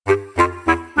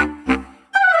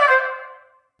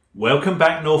Welcome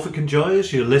back, Norfolk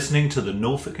Enjoyers. You're listening to the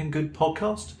Norfolk and Good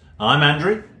podcast. I'm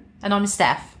Andrew. And I'm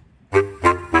Steph.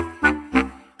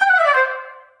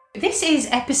 This is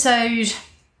episode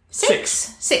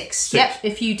six. Yep,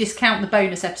 if you discount the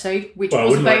bonus episode, which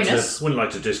was a bonus. Wouldn't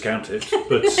like to discount it,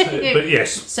 but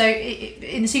yes. So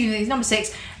in the season, it's number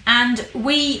 6. And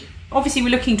we, obviously, we're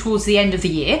looking towards the end of the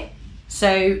year.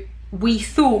 So we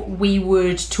thought we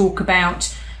would talk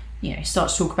about... start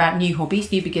to talk about new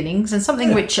hobbies, new beginnings, and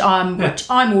something which I'm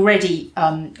already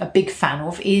a big fan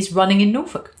of is running in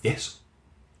Norfolk. Yes.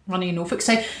 Running in Norfolk.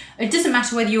 So it doesn't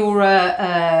matter whether you're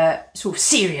a sort of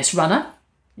serious runner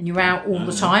and you're out all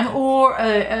the time, or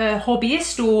a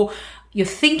hobbyist, or you're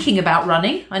thinking about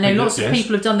running. I know lots of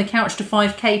people have done the Couch to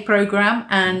 5K programme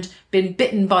and been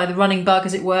bitten by the running bug,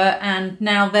 as it were, and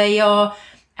now they are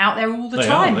out there all the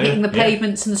time, hitting the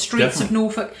pavements and the streets of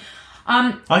Norfolk.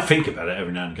 I think about it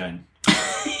every now and again.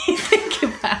 You think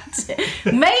about it.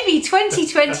 Maybe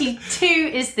 2022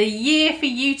 is the year for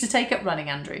you to take up running,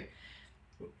 Andrew.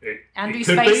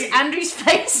 Andrew's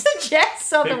face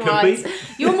suggests otherwise.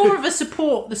 You're more of the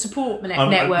support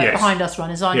network behind us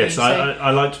runners, aren't you? Yes,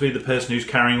 I like to be the person who's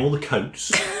carrying all the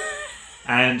coats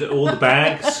and all the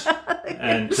bags.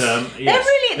 And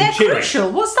they're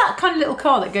crucial. What's that kind of little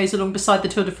car that goes along beside the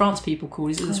Tour de France people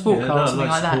called? Is it the sport car or something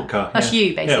like that? Car, That's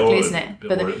you, basically, isn't it?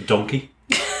 Or a donkey.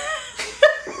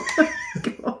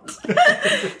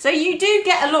 So you do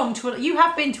get along you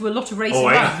have been to a lot of racing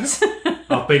runs.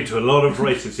 I've been to a lot of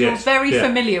races, yes. You're very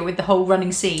familiar with the whole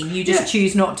running scene. You just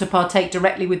choose not to partake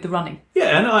directly with the running.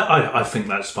 Yeah, and I think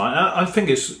that's fine. I think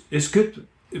it's good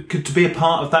to be a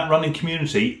part of that running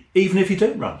community, even if you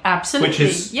don't run. Absolutely. Which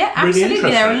is absolutely. Really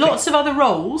interesting. There are lots of other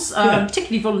roles,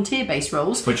 particularly volunteer-based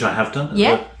roles. Which I have done.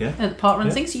 At the park run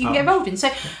things that you can get involved in. So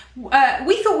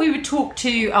we thought we would talk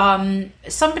to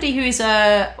somebody who is,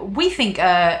 we think,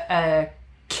 a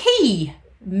key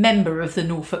member of the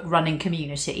Norfolk running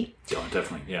community. Oh,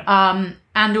 definitely, yeah.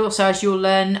 And also, as you'll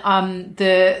learn,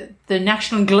 the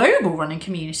national and global running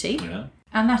community. Yeah.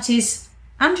 And that is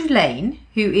Andrew Lane,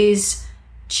 who is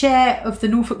chair of the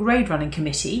Norfolk Road Running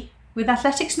Committee with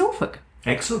Athletics Norfolk.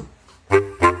 Excellent. So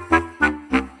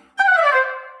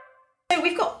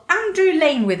we've got Andrew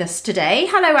Lane with us today.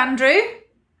 Hello, Andrew.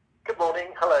 Good morning.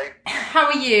 Hello. How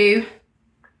are you?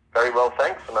 Very well,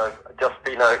 thanks. And I've just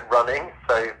been out running,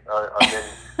 so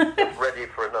I'm ready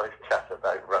for a nice chat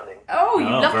about running. Oh, you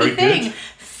lucky thing. Good.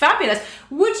 Fabulous.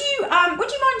 Would you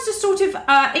mind just sort of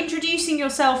introducing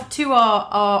yourself to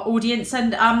our audience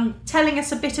and telling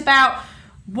us a bit about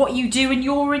what you do and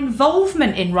your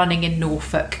involvement in running in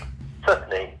Norfolk?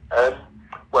 Certainly.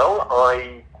 Well,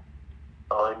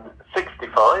 I'm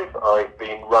 65. I've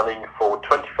been running for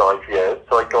 25 years,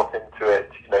 so I got into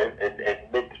it,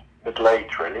 in middle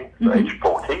age, really, age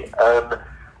 40.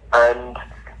 And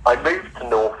I moved to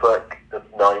Norfolk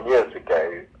 9 years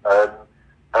ago,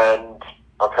 and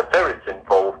I've had various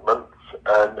involvements,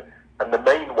 and the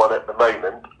main one at the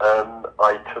moment,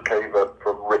 I took over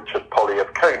from Richard Polly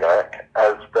of Konak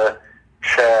as the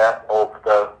chair of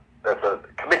there's a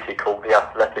committee called the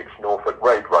Athletics Norfolk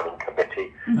Road Running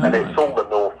Committee, and it's all the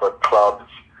Norfolk clubs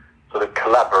sort of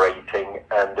collaborating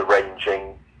and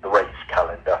arranging the race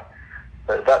calendar.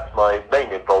 So that's my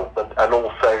main involvement, and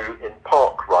also in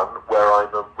Park Run, where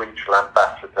I'm a regional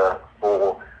ambassador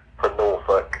for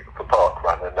Norfolk for Park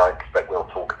Run, and I expect we'll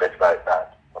talk a bit about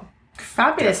that.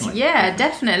 Fabulous, definitely.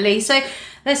 Definitely. So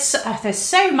there's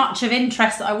so much of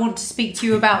interest that I want to speak to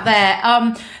you about there.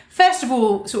 First of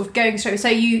all, sort of going through, so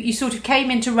you sort of came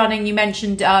into running, you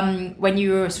mentioned when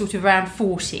you were sort of around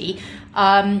 40,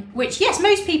 which, yes,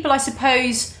 most people, I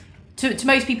suppose, to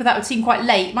most people that would seem quite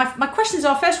late. My questions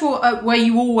are, first of all, were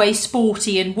you always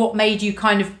sporty, and what made you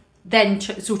kind of then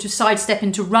sort of sidestep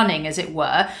into running, as it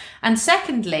were? And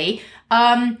secondly,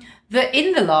 that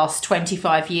in the last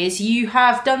 25 years, you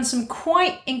have done some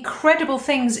quite incredible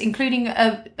things, including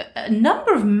a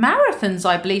number of marathons,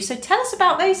 I believe. So tell us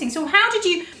about those things. So how did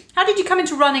you come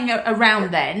into running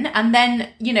around then? And then,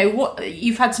 what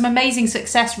you've had some amazing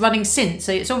success running since.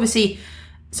 So it's obviously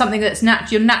something that's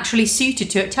you're naturally suited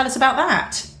to it. Tell us about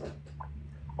that.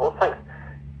 Well, thanks.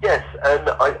 Yes,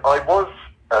 I was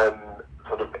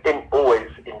always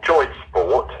enjoyed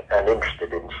sport and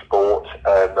interested in sport.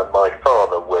 And my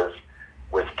father was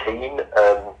keen.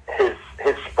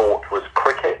 His sport was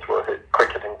cricket,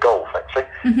 cricket and golf actually,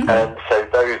 and so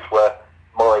those were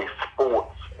my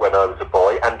sports when I was a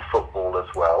boy, and football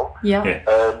as well. Yeah.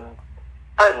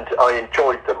 And I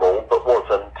enjoyed them all, but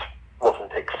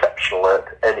wasn't exceptional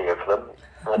at any of them.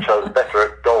 Which I was better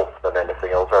at golf than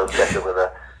anything else. I was better with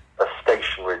a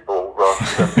stationary ball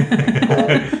rather than a big ball.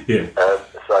 Yeah.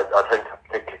 So I don't have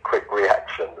particularly quick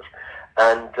reactions.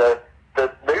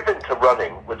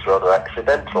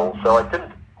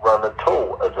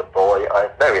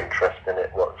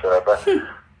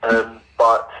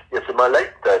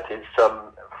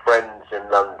 some friends in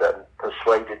London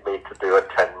persuaded me to do a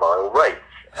 10-mile race.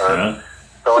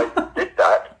 So I did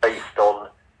that based on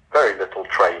very little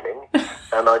training,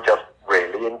 and I just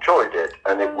really enjoyed it.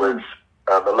 And it was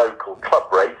a local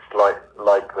club race,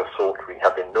 like the sort we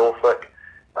have in Norfolk.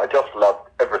 I just loved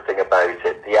everything about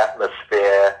it, the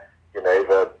atmosphere,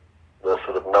 the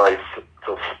sort of nice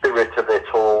sort of spirit of it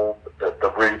all,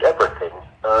 the route, everything.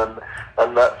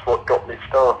 And that's what got me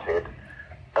started.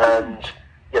 And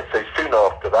yes, so soon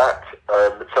after that,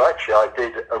 so actually I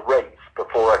did a race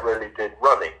before I really did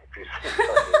running, if you see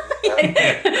what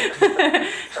I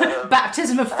mean.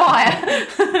 Baptism of fire.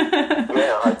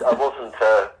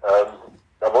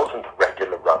 I wasn't a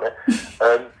regular runner.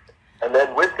 And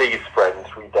then with these friends,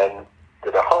 we then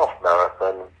did a half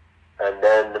marathon, and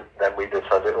then we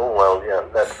decided,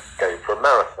 let's go for a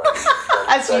marathon.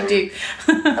 As you do.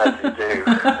 As you do.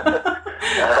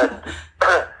 And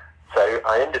so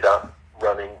I ended up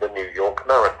running the New York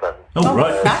Marathon. Oh,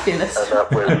 right. Fabulous. And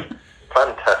that was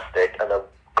fantastic and a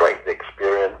great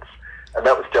experience. And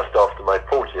that was just after my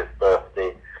 40th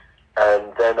birthday.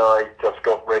 And then I just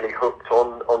got really hooked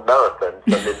on marathons.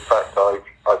 And in fact,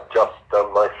 I've just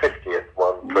done my 50th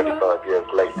one 25 years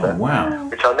later. Oh, wow.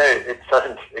 Which I know it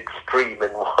sounds extreme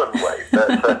in one way,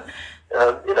 but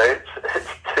it's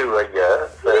 2 a year,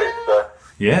 so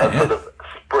it's sort of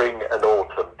spring and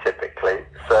autumn typically.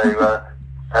 So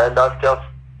and I've just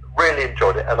really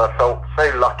enjoyed it, and I felt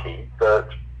so lucky that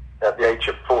at the age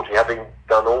of 40, having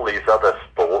done all these other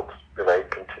sports,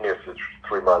 continuously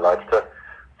through my life, to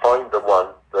find the one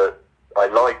that I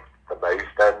liked the most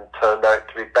and turned out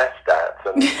to be best at,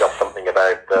 and just something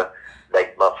about the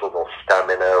leg muscle or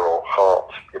stamina or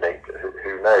heart,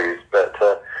 who knows, but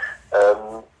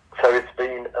so it's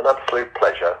been an absolute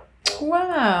pleasure.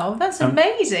 Wow, that's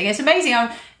amazing. It's amazing.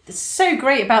 It's so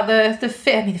great about the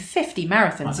 50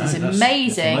 marathons is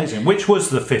amazing. That's amazing. Which was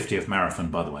the 50th marathon,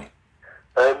 by the way?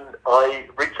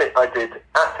 I did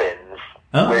Athens,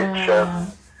 which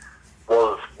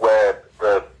was where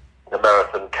the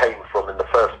marathon came from in the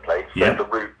first place. So the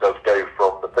route does go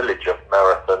from the village of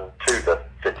Marathon to the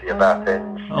city of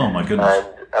Athens. Oh my goodness!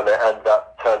 And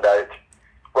that turned out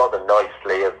rather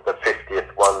nicely as the 50th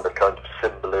one, the kind of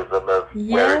symbolism of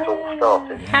where it all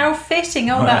started. How fitting!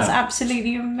 Oh, that's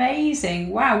absolutely amazing!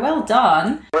 Wow, well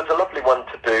done. It was a lovely one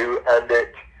to do, and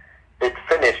it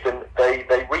finished, and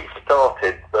they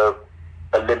restarted the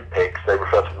Olympics. They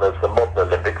refer to them as the modern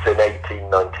Olympics in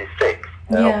 1896.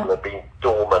 They've been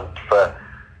dormant for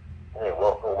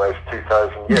almost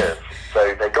 2,000 years.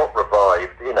 So they got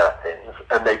revived in Athens,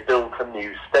 and they built a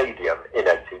new stadium in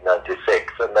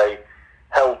 1896, and they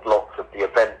held lots of the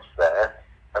events there,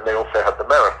 and they also had the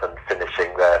marathon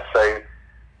finishing there. So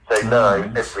now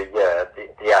every year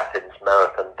the Athens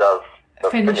Marathon does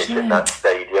finish in that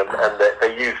stadium, and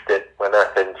they used it when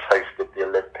Athens hosted the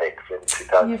Olympics in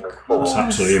 2004. That's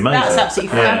absolutely amazing. That's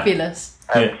absolutely fabulous.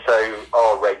 And so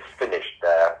our race finished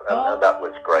there, and that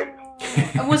was great.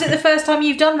 And was it the first time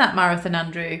you've done that marathon,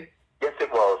 Andrew? Yes,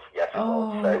 it was. Yes, it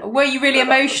was. So, were you really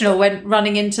emotional when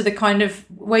running into the kind of...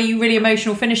 Were you really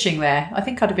emotional finishing there? I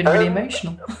think I'd have been really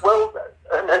emotional. Well,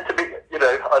 and to be,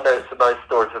 I know it's a nice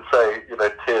story to say,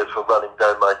 tears were running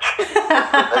down my cheeks,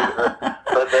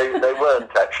 but they weren't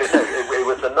actually. No, it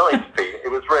was a nice feeling.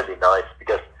 It was really nice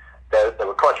because there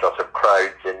were quite a lot of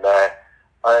crowds in there.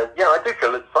 I do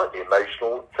feel it's slightly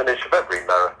emotional finish of every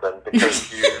marathon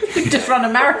because you just run a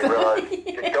marathon. Realise,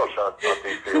 gosh, I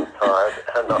do feel tired,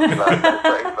 and not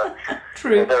glad but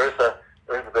True. There is a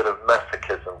bit of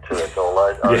masochism to it all.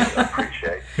 I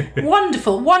appreciate.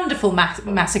 Wonderful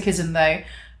masochism, though.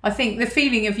 I think the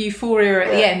feeling of euphoria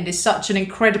at the end is such an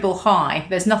incredible high.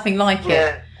 There's nothing like it.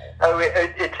 Yeah,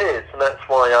 it is, and that's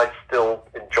why I still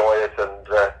enjoy it.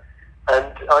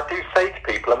 And I do say to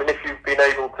people, I mean, if you've been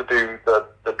able to do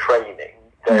the training,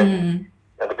 then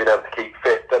and have been able to keep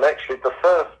fit, then actually the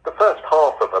first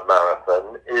half of a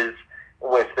marathon is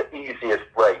almost the easiest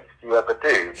race you ever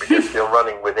do because you're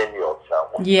running within yourself.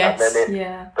 Yes, and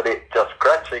then but it just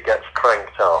gradually gets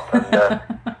cranked up,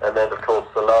 and then of course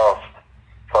the last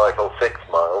 5 or 6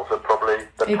 miles are probably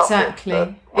the toughest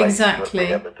race that we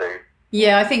ever do.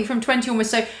 Yeah, I think from 20 onwards.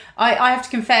 So I have to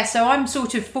confess, so I'm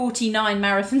sort of 49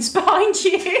 marathons behind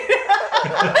you.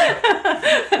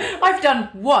 I've done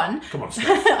one. Come on,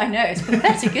 Steph. I know, it's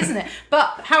pathetic, isn't it?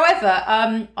 But however,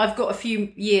 I've got a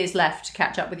few years left to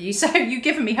catch up with you. So you've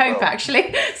given me hope,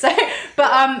 actually.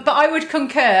 But I would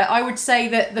concur. I would say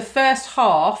that the first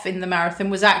half in the marathon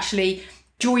was actually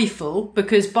joyful,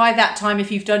 because by that time,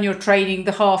 if you've done your training,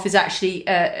 the half is actually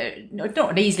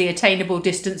not an easily attainable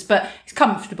distance, but it's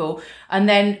comfortable. And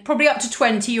then probably up to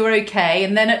 20, you're okay.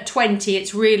 And then at 20,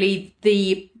 it's really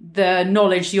the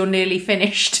knowledge you're nearly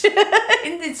finished.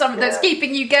 It's something that's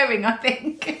keeping you going, I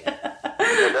think.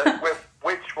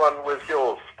 Which one was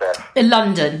yours, Steph? In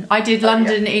London. I did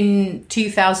London in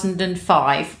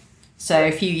 2005, so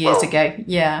a few years ago.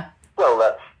 Yeah. Well,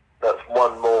 that's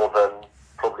one more than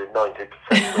probably 90%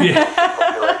 of the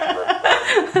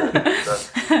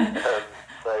population.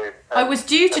 I was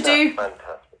due to do.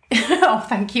 Fantastic. Oh,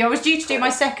 thank you. I was due to do my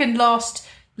second last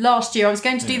year. I was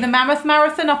going to do the Mammoth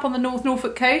Marathon up on the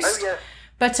Norfolk coast. Oh, yeah.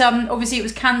 But obviously it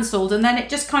was cancelled, and then it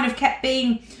just kind of kept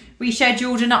being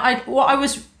rescheduled. And what I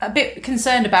was a bit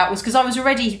concerned about was because I was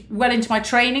already well into my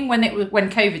training when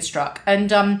COVID struck,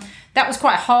 and that was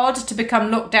quite hard to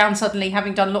become locked down suddenly,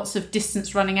 having done lots of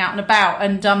distance running out and about.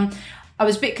 And I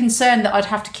was a bit concerned that I'd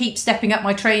have to keep stepping up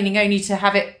my training only to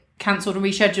have it cancelled and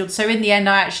rescheduled. So in the end,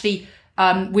 I actually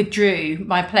withdrew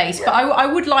my place. Yeah. But I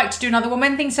would like to do another one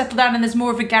when things settle down and there's more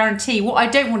of a guarantee. What I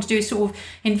don't want to do is sort of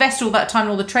invest all that time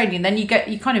and all the training, and then you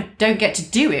kind of don't get to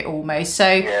do it almost.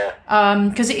 So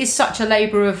because it is such a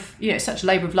labour of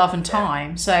love and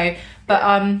time. So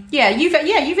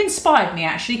you've inspired me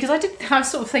actually, because I was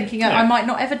sort of thinking I might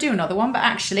not ever do another one, but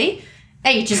actually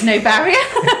age is no barrier.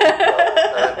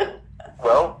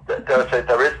 Well, there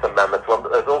is the Mammoth one,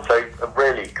 but there's also a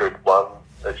really good one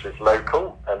which is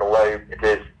local, and although it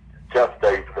is just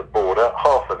over the border,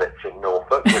 half of it's in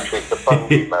Norfolk, which is the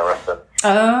Bungee Marathon.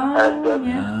 And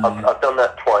I've done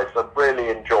that twice. I've really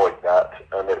enjoyed that,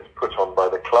 and it's put on by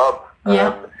the club,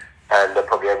 and there are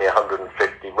probably only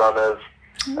 150 runners.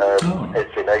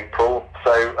 It's in April,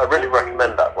 so I really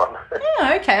recommend that one.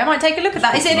 Yeah, okay, I might take a look at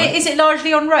that. Is it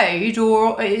largely on road,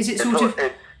 or is it sort of?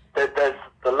 There's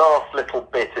the last little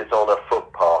bit is on a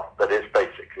footpath, but it's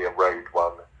basically a road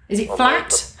one. Is it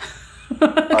flat? I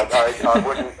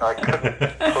couldn't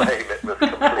claim it was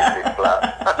completely flat.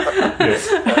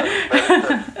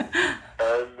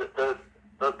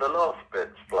 The last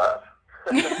bit's flat.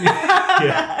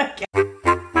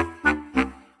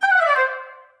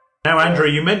 Now, Andrew,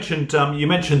 you mentioned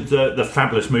the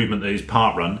fabulous movement that is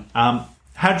parkrun.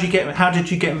 How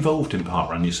did you get involved in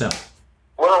parkrun yourself?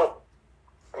 Well,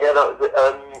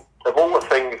 of all the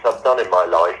things I've done in my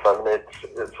life, I mean,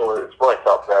 it's right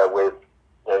up there with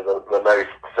the most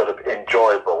sort of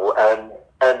enjoyable and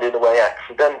in a way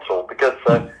accidental, because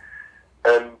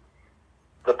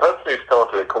the person who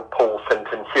started it, called Paul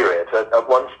Fenton Hewitt, at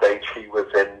one stage he was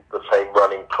in the same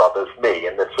running club as me,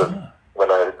 and this was when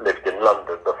I lived in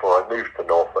London before I moved to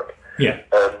Norfolk. Yeah.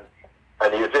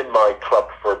 And he was in my club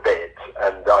for a bit,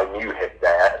 and I knew him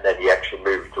there, and then he actually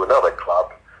moved to another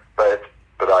club, but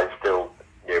I still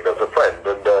knew him as a friend,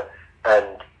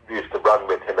 and used to run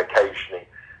with him occasionally.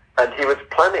 And he was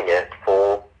planning it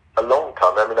for a long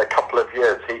time. I mean, a couple of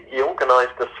years. He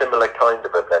organised a similar kind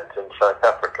of event in South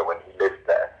Africa when he lived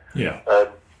there. Yeah.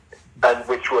 And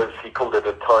which was, he called it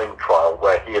a time trial,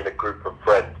 where he and a group of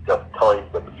friends just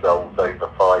timed themselves over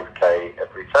 5K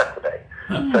every Saturday.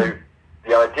 Mm-hmm. So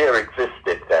the idea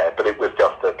existed there, but it was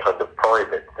just a kind of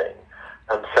private thing.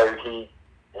 And so he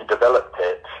developed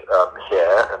it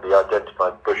here, and he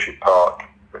identified Bushy Park,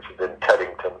 which is in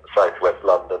Teddington, southwest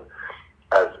London,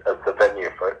 as the venue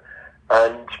for it.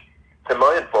 And so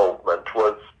my involvement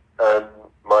was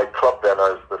my club then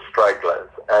as the Stragglers,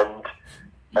 and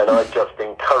I just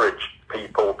encouraged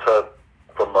people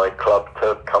from my club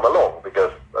to come along,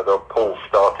 because I thought, Paul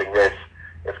starting this,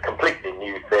 it's a completely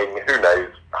new thing, who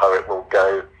knows how it will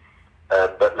go,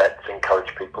 but let's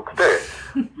encourage people to do it.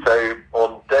 So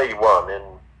on day one, it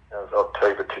was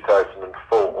October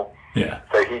 2004,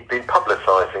 so he'd been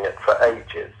publicising it for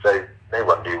ages, so no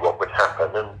one knew what would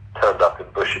happen, and turned up in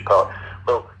Bushy Park.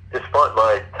 Well, despite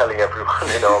my telling everyone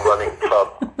in our running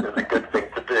club it was a good thing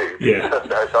to do,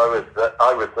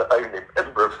 I was the only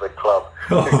member of the club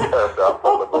who turned up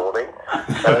on the morning,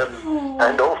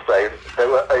 and also there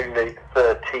were only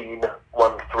 13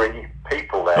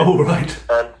 people there. Oh, right.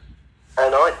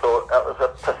 And I thought that was a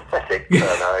pathetic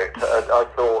turnout. I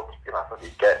thought, I thought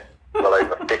you'd get well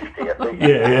over 50 at least.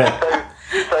 Yeah.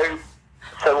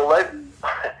 So although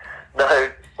now,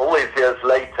 all these years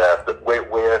later, that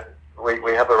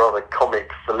we have a rather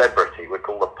comic celebrity. We're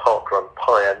called the Parkrun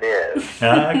Pioneers.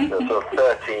 There's sort of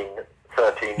 13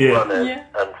 runners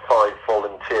and 5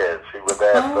 volunteers who were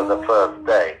there for the first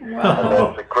day. Wow. And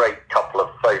there's a great couple of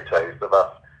photos of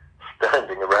us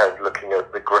standing around looking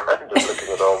at the ground and looking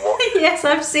at our watches. Yes,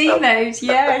 I've seen those.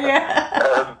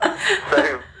 Yeah.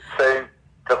 So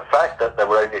the fact that there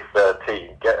were only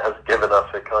 13 has given us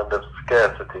a kind of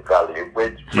scarcity value,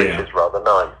 which is rather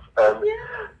nice.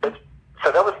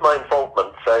 So that was my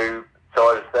involvement. So I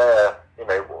was there,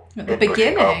 at the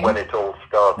beginning when it all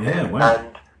started. Yeah, wow.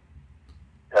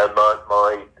 And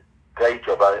my day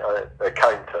job,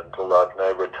 accountant, although I've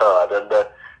now retired,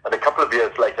 and a couple of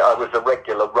years later, I was a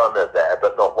regular runner there,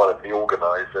 but not one of the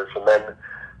organisers. And then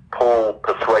Paul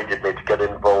persuaded me to get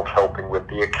involved helping with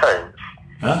the accounts.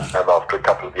 After a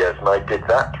couple of years, and I did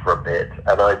that for a bit,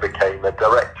 and I became a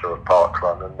director of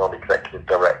Parkrun and non-executive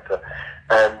director,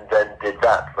 and then did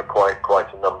that for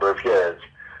quite a number of years,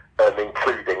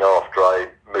 including after I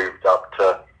moved up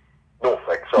to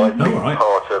Norfolk. So I've been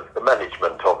part of the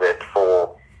management of it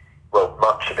for,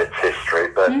 much of its history,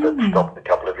 but stopped a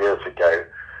couple of years ago.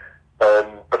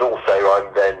 But also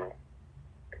I'm then,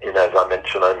 as I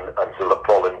mentioned, I'm still a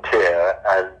volunteer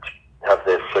and have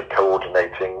this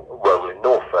coordinating role in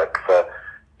Norfolk for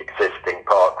existing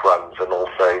park runs and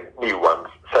also new ones.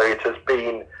 So it has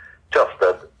been just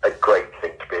a great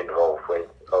thing to be involved with.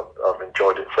 I've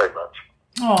enjoyed it so much.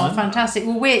 Oh, fantastic.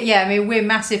 Well, we're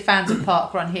massive fans of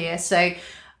Parkrun here. So,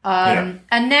 and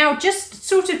now just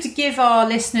sort of to give our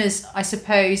listeners, I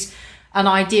suppose, an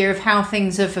idea of how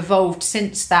things have evolved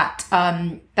since that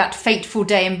fateful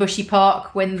day in Bushy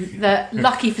Park when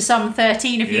lucky for some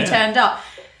 13 of you turned up.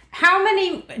 How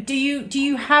many do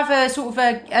you have a sort of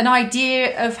an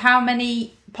idea of how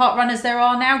many park runners there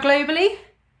are now globally?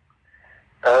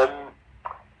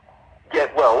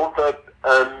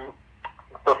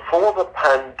 Before the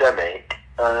pandemic,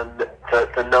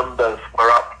 the numbers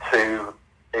were up to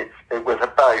it was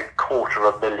about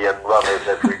 250,000 runners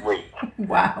every week.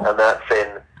 Wow! And that's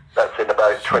in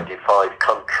about 25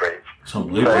 countries. It's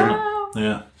unbelievable, isn't it?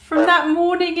 Yeah. From that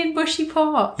morning in Bushy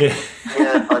Park. Yeah.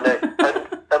 Yeah, I know.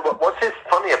 And what is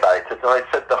funny about it, and I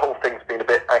said the whole thing's been a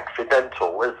bit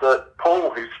accidental, is that Paul,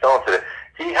 who started it,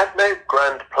 he had no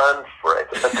grand plans for it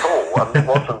at all. I mean, it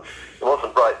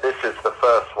wasn't right. This is the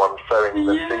first one sowing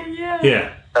the seed.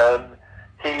 Yeah.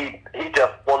 He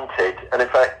just wanted, and in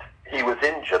fact, he was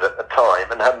injured at the time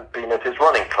and hadn't been at his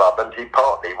running club, and he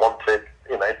partly wanted,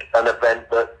 an event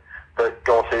that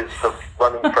got his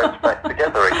running friends back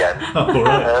together again. Oh,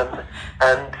 right.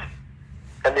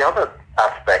 And the other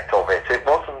aspect of it, it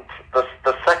wasn't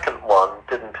the second one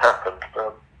didn't happen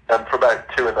for about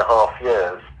 2.5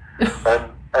 years,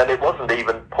 and it wasn't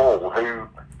even Paul who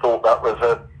thought that was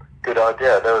a good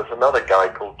idea. There was another guy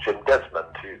called Jim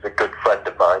Desmond, who's a good friend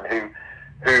of mine,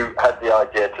 who had the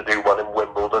idea to do one in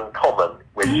Wimbledon Common,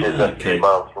 which is a few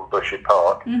miles from Bushy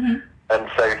Park. And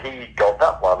so he got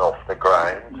that one off the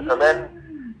ground. And then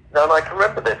I can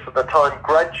remember this at the time,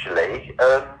 gradually,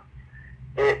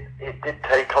 it did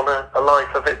take on a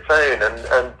life of its own.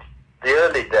 And the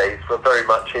early days were very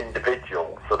much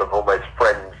individual, sort of almost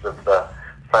friends of the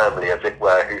family, as it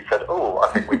were, who said, I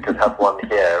think we could have one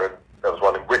here. And there was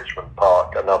one in Richmond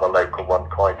Park, another local one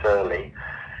quite early.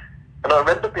 And I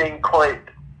remember being quite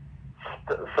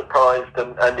surprised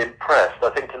and impressed. I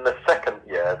think in the second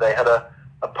year they had a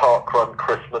parkrun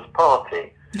Christmas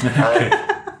party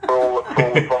for all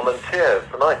volunteers,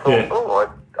 and I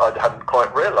thought, I hadn't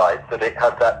quite realised that it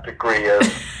had that degree of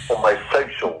almost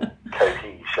social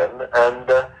cohesion. And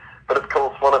but of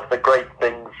course, one of the great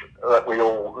things that we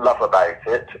all love about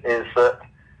it is that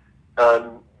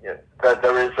that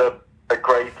there is a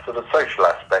great sort of social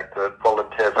aspect of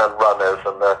volunteers and runners,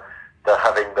 and the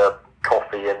having the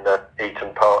coffee in the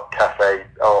Eaton Park Cafe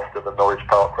after the Norwich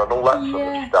Park Run, all that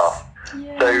sort of stuff.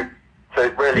 Yeah. So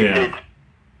it really did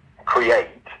create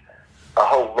a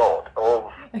whole lot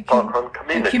of parkrun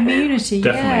communities. A community,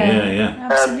 definitely, yeah.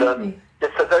 Absolutely.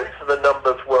 And so those are the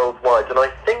numbers worldwide, and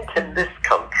I think in this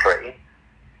country,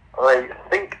 I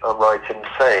think I'm right in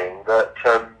saying that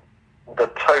the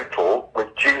total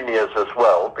with juniors as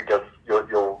well, because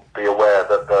you'll be aware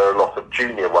that there are a lot of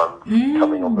junior ones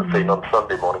coming on the scene on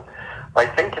Sunday morning. I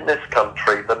think in this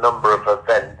country the number of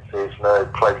events is now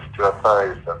close to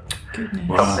 1,000.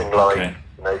 Something like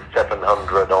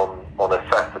 700 on a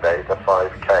Saturday, the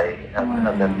 5K,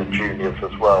 and then the juniors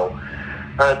as well.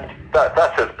 And that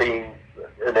has been,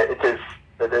 it is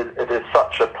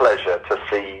such a pleasure to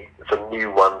see some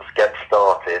new ones get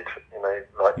started,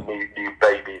 like new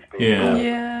babies being born.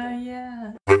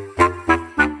 Yeah.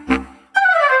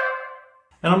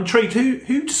 And I'm intrigued,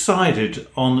 who decided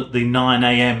on the 9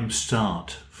 a.m.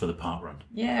 start for the parkrun?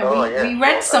 Yeah, we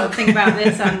read something about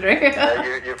this, Andrew.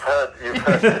 You've heard this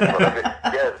one of it.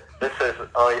 Yes,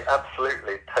 I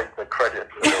absolutely take the credit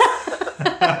for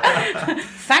this.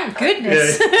 Thank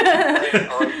goodness.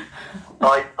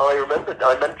 I remember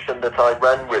I mentioned that I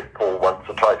ran with Paul once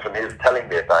or twice when he was telling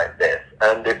me about this,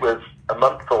 and it was a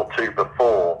month or two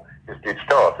before it was due to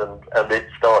start, and it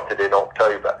started in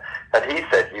October. And he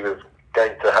said he was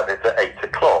going to have it at 8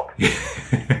 o'clock.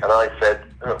 And I said,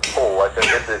 oh, Paul, I said,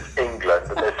 this is England,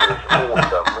 and this is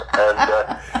autumn, and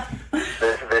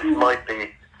this might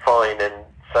be fine in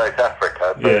South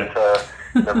Africa, but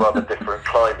in a rather different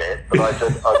climate. But I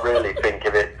said, I really think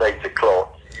if it's 8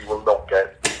 o'clock, you will not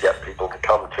get people to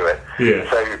come to it. Yeah.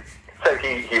 So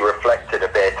he reflected a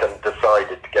bit and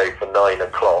decided to go for 9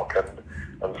 o'clock,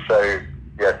 and so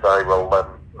yes, I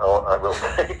will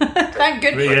say. Thank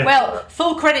goodness. Yeah. Well,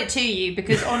 full credit to you,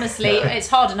 because honestly, it's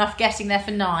hard enough getting there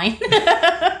for 9.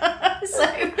 So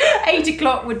 8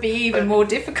 o'clock would be even more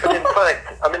difficult. But in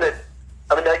fact,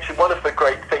 I mean, actually, one of the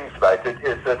great things about it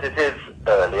is that it is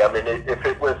early. I mean, if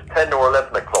it was 10 or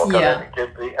 11 o'clock, I don't think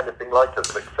it'd be anything like as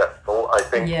successful. I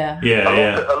think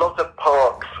a lot of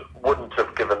parks wouldn't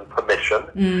have given permission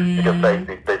because they'd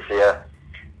be busier,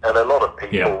 and a lot of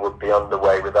people would be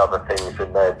underway with other things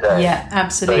in their day. Yeah,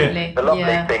 absolutely. So the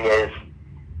lovely thing is,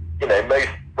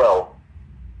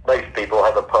 most people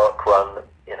have a park run,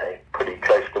 pretty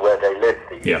close to where they live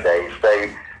these days.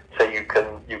 So you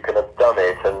can have done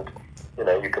it, and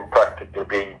you can practically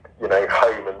be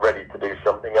home and ready to do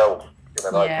something else.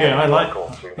 I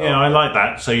like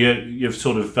that. So you've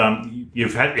sort of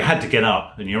you've had to get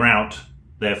up, and you're out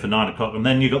there for 9 o'clock, and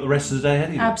then you got the rest of the day ahead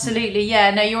of you. Absolutely, yeah.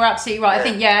 No, you're absolutely right. I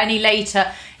think any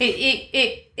later,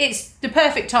 it's the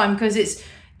perfect time, because it's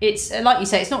like you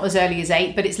say, it's not as early as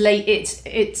 8, but it's late.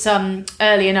 It's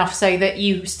early enough so that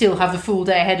you still have a full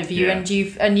day ahead of you, and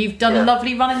you've done a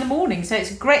lovely run in the morning. So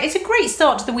it's a great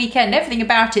start to the weekend. Everything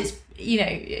about it's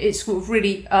it's sort of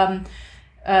really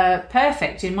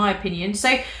perfect in my opinion.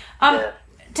 So I'm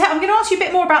going to ask you a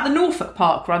bit more about the Norfolk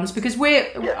Park runs, because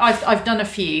I've done a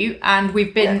few, and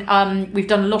we've been we've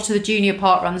done a lot of the junior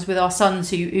park runs with our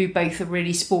sons who both are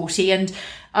really sporty, and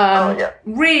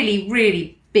really,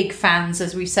 really big fans,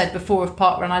 as we've said before, of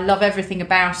park run. I love everything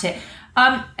about it.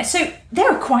 So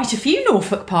there are quite a few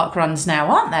Norfolk Park runs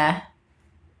now, aren't there?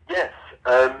 Yes.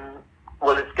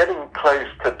 Well, it's getting close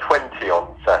to 20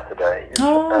 on Saturdays.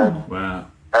 Oh, wow.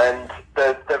 And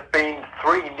there've been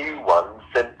 3 new ones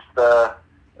since the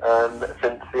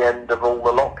end of all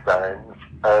the lockdowns.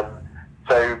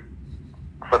 So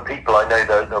for people, I know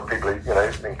there are people,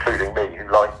 including me, who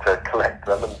like to collect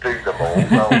them and do them all.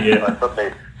 Well,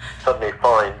 I suddenly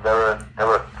find there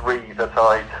are 3 that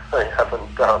I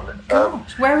haven't done.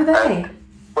 gosh, where are they?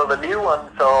 Well, the new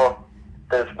ones are,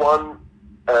 there's one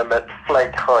at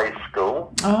Flake High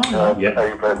School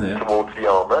over towards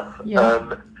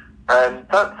Yarmouth. And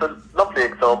that's a lovely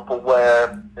example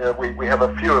where we have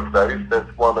a few of those.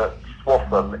 There's one at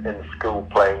Swaffham in school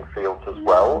playing fields as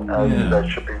well, and there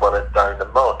should be one at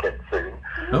Downham Market soon.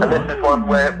 And this is one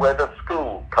where the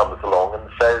school comes along and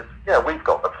says, we've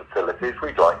got the facilities,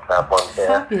 we'd like to have one here.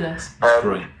 Fabulous.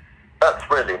 And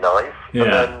that's really nice. Yeah.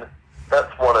 And then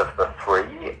that's one of the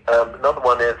 3. Another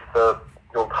one is the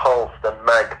Harleston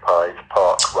Magpies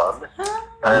Park Run.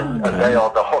 And they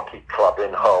are the hockey club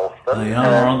in Harleston. They are,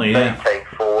 aren't they? They came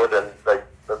forward, and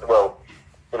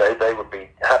they would be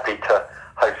happy to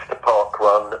host a park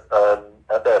run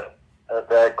at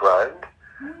their ground.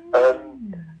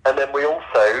 And then we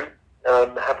also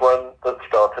have one that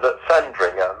started at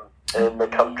Sandringham in the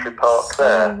country park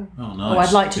there. Oh, nice. Oh,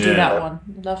 I'd like to do that one.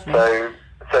 Lovely.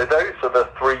 So those are the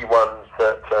 3 ones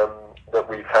that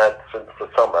we've had since the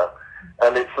summer,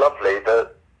 and it's lovely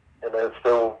that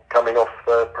still coming off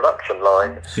the production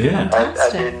line. Yeah.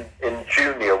 And in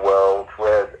junior world,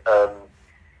 where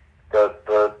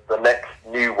the next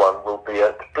new one will be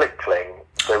at Blickling.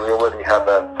 So we already have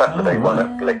a Saturday one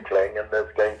at Blickling, and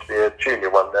there's going to be a junior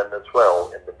one then as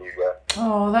well in the new year.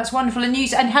 Oh, that's wonderful. And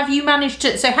have you managed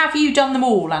to? So have you done them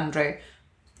all, Andrew?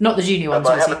 Not the junior ones,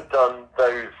 I obviously. haven't done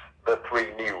the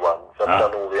 3 new ones. I've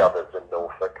done all the others in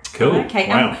Norfolk. Cool. Okay.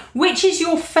 Wow. Which is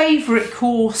your favourite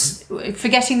course?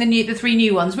 Forgetting the 3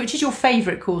 new ones, which is your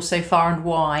favourite course so far, and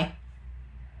why?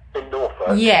 In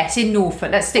Norfolk? Yes, in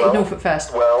Norfolk. Let's stick with Norfolk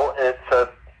first. Well, it's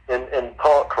in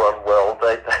parkrun world,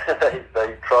 they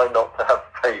try not to have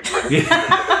favourites. It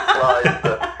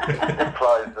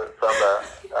implies that some are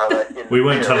we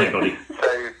won't tell anybody.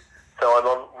 So I'm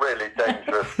on really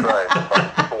dangerous ground if I'm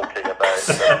talking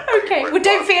about. Okay, well,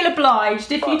 don't feel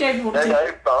obliged if you don't want to.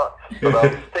 No, but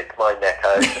I'll stick my neck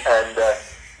out,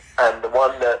 and the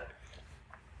one that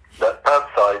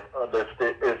perhaps I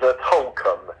listed is at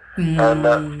Holcombe, and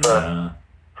that's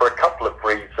for a couple of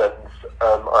reasons.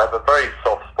 I have a very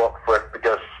soft spot for it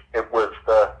because it was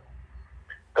the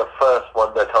first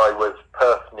one that I was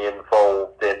personally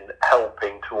involved in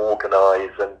helping to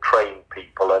organise and train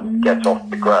people and get off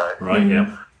the ground. Right,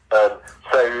 yeah.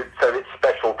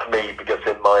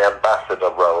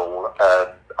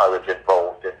 I was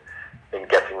involved in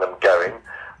getting them going.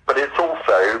 But it's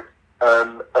also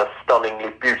a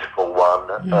stunningly beautiful one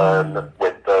in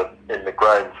the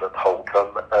grounds at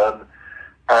Holcombe,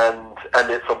 and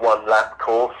it's a one-lap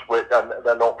course. And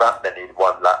there are not that many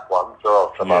one-lap ones. There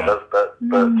are some others, but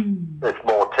it's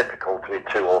more typical to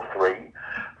be 2 or 3.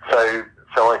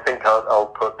 So I think I'll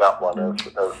put that one as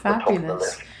the top of the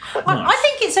list. I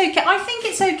think it's okay. I think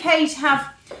it's okay to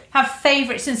have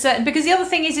favourites in certain, because the other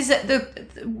thing is that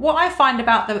what I find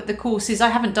about the courses, I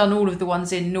haven't done all of the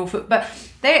ones in Norfolk, but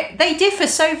they differ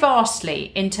so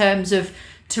vastly in terms of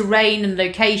terrain and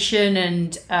location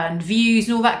and views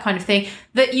and all that kind of thing,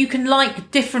 that you can like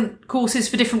different courses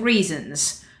for different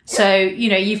reasons. So,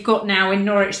 you've got now in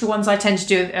Norwich, the ones I tend to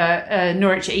do,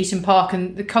 Norwich at Eaton Park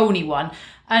and the Colney one.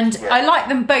 And I like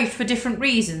them both for different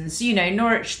reasons.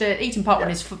 Norwich, the Eaton Park one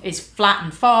is flat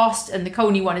and fast, and the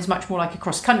Colney one is much more like a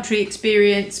cross-country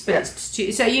experience. But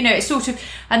it's sort of,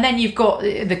 and then you've got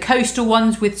the coastal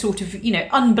ones with sort of,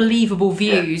 unbelievable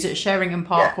views at Sheringham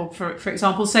Park, or for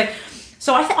example. So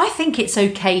I think it's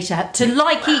okay to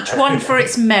like each one for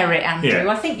its merit, Andrew. Yeah.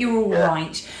 I think you're all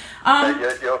right.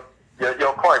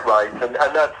 You're quite right, and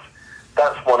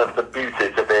that's one of the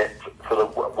beauties of it for the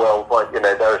worldwide.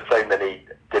 There are so many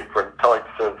different types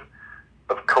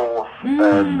of course,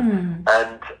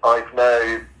 and I've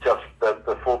now just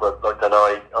before the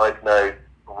lockdown, I've now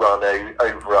run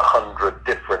over 100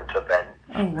 different events.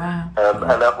 Oh wow!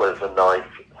 And that was a nice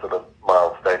sort of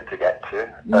milestone to get to.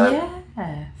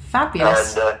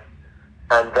 Fabulous.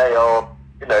 And they are,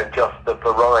 just the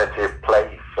variety of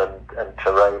place and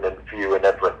terrain and view and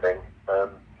everything.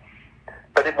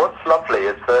 But what's lovely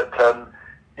is that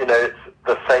it's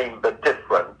the same but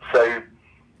different. So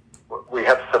we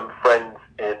have some friends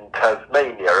in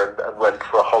Tasmania and went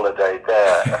for a holiday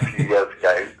there a few years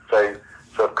ago.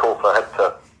 So of course I had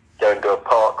to go and do a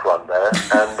park run there.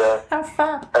 And how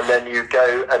fun! And then you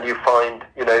go and you find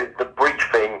the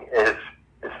briefing is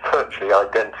virtually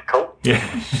identical. Yeah.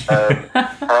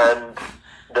 And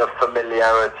the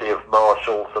familiarity of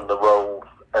marshals and the roles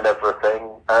and everything,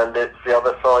 and it's the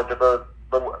other side of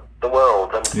the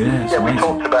world. And we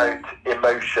talked about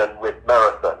emotion with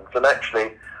marathons, and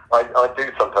actually I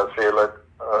do sometimes feel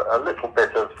a little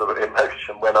bit of sort of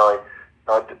emotion when I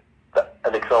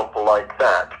an example like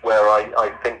that, where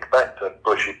I think back to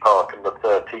Bushy Park and the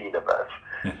 13 of us,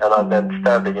 and I'm then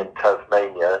standing in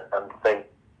Tasmania and think,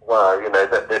 wow,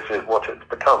 that this is what it's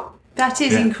become. That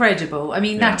is incredible. I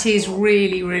mean, that is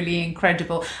really, really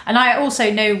incredible. And I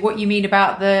also know what you mean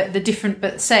about the different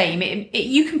but same.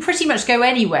 You can pretty much go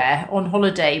anywhere on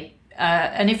holiday,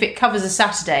 and if it covers a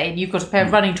Saturday and you've got a pair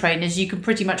of running trainers, you can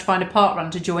pretty much find a park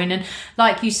run to join. And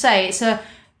like you say, it's a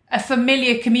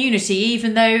familiar community,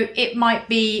 even though it might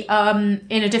be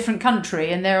in a different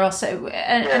country. And there are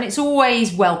and it's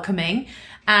always welcoming.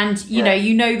 And, you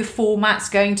know the format's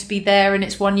going to be there, and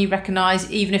it's one you recognise,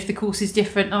 even if the course is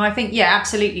different. And I think,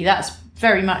 absolutely, that's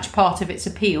very much part of its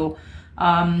appeal.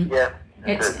 Isn't it?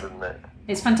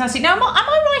 It's fantastic. Now, am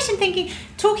I right in thinking,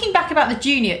 talking back about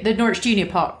the Norwich Junior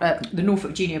Park, the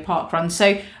Norfolk Junior Park Run?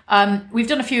 So we've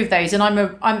done a few of those, and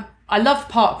I love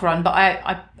Park Run, but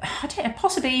I don't know,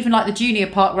 possibly even like the Junior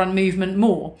Park Run movement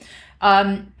more,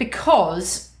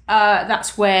 because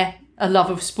that's where a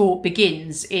love of sport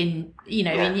begins in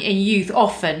youth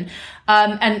often.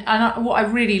 And what I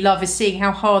really love is seeing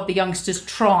how hard the youngsters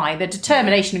try. Their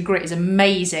determination and grit is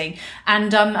amazing.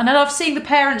 And I love seeing the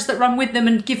parents that run with them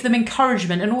and give them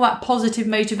encouragement and all that positive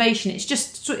motivation. It's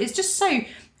just so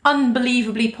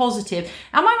unbelievably positive.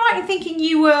 Am I right in thinking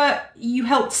you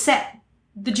helped set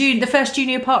the first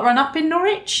Junior Park Run up in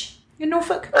Norwich, in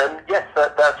Norfolk? Yes,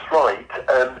 that's right.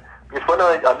 Because when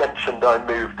I mentioned I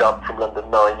moved up from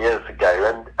London 9 years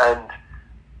ago, and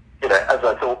as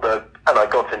I thought and I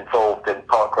got involved in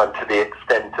parkrun to the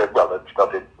extent of, I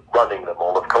started running them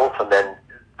all, of course, and then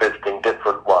visiting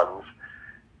different ones.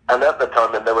 And at the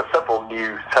time, and there were several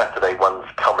new Saturday ones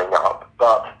coming up,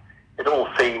 but it all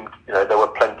seemed, there were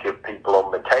plenty of people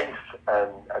on the case and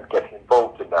getting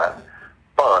involved in that.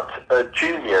 But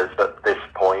juniors at this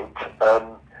point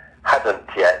hadn't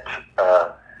yet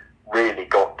really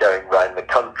got going around the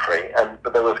country,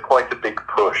 but there was quite a big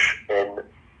push in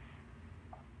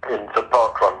the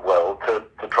parkrun world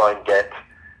to try and get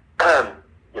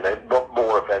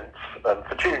more events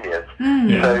for juniors.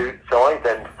 So I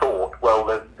then thought,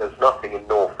 there's nothing in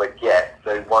Norfolk yet,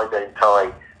 so why don't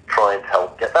I try and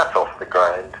help get that off the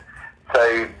ground?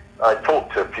 So I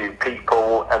talked to a few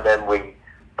people, and then we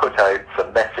put out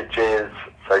some messages,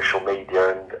 social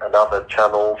media and other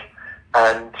channels,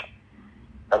 and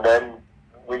then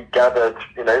we gathered,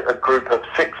 a group of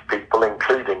 6 people,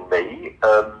 including me,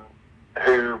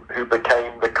 who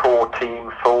became the core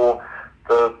team for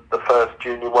the first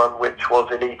junior one, which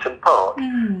was in Eaton Park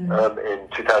in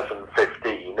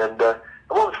 2015. And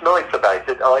what was nice about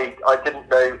it, I didn't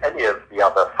know any of the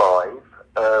other five,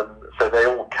 so they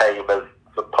all came as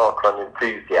the parkrun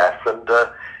enthusiasts, and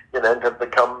and have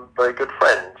become very good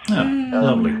friends.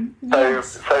 Lovely.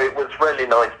 So it was really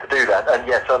nice to do that. And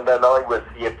yes, and then I was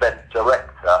the event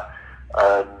director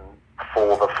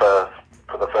for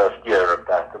the first year of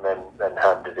that, and then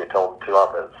handed it on to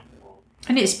others.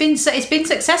 And it's been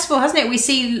successful, hasn't it? We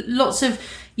see lots of.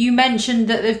 You mentioned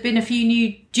that there've been a few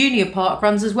new junior park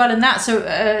runs as well, and that's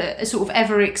a sort of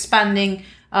ever expanding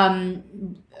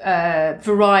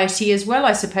variety as well,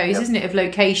 I suppose, isn't it? Of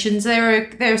locations. There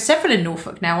are several in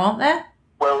Norfolk now, aren't there?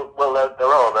 Well, there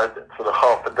are sort of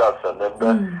half a dozen,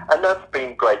 and that's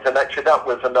been great. And actually, that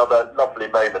was another lovely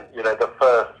moment. The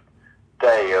first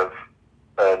day of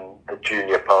the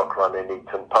junior park run in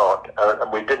Eaton Park,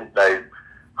 and we didn't know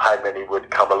how many would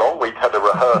come along. We'd had a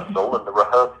rehearsal, and the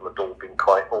rehearsal had all been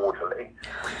quite orderly.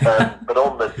 But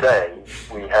on the day,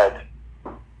 we had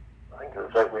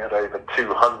over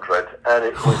 200, and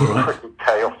it was pretty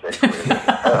chaotic, really.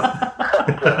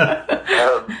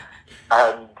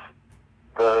 And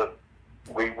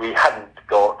we hadn't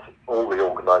got all the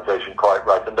organisation quite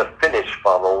right, and the finish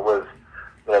funnel was.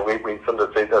 We sort of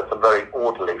see there's some very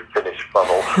orderly finish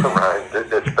funnels around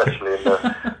it, especially in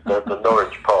the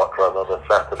Norwich Park run on a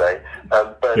Saturday.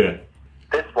 But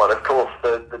this one, of course,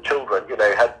 the children,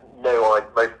 had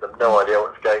most of them no idea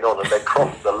what was going on, and they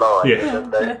crossed the line,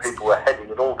 and people were heading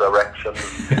in all directions.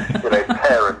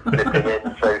 Parents dipping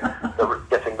in, so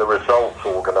getting the results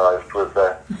organised was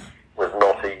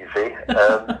not easy.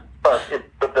 But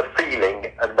the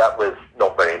feeling, and that was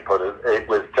not very important. It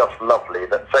was just lovely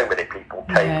that so many people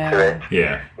came to it.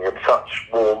 Yeah. We had such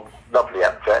warm, lovely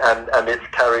atmosphere, and it's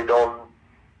carried on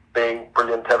being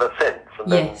brilliant ever since.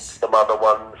 And then some other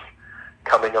ones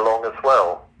coming along as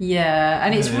well. Yeah,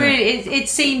 and it's really it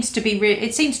seems to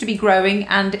be growing,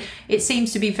 and it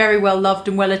seems to be very well loved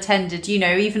and well attended.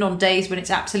 Even on days when it's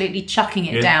absolutely chucking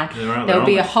it down, there'll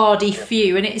be a hardy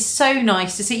few, and it's so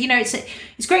nice to see.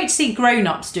 It's great to see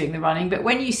grown-ups doing the running, but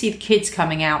when you see the kids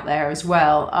coming out there as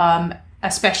well,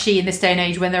 especially in this day and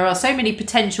age when there are so many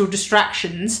potential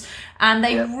distractions, and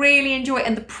they really enjoy it,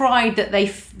 and the pride that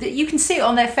that you can see it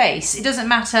on their face. It doesn't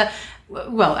matter.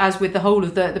 Well, as with the whole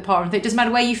of the park run, it doesn't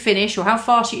matter where you finish or how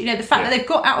fast the fact that they've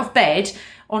got out of bed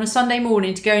on a Sunday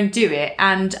morning to go and do it,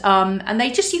 and they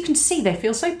just, you can see they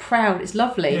feel so proud. It's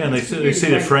lovely. Yeah, and they see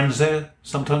their friends there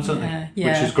sometimes, don't they?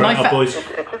 Yeah. Which is great. Our boys.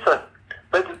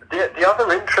 But the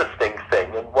other interesting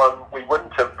thing, and one we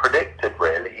wouldn't have predicted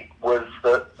really, was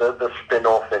the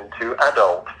spin-off into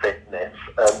adult fitness,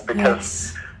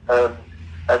 because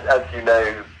as you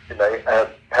know,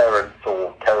 parents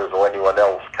or carers or anyone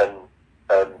else can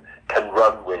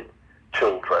run with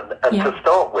children, and to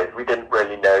start with, we didn't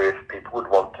really know if people would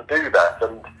want to do that,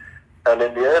 and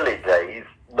in the early days,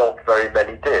 not very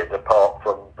many did, apart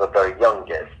from the very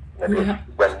youngest,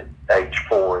 when age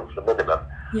 4 is the minimum.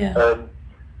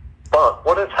 But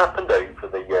what has happened over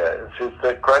the years is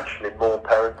that gradually more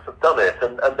parents have done it,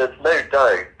 and there's no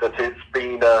doubt that it's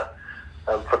been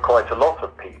for quite a lot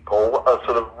of people, a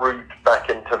sort of route back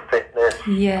into fitness,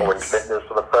 or into fitness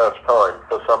for the first time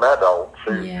for some adults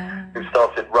who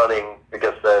started running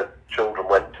because their children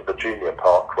went to the junior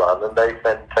park run, and they've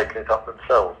then taken it up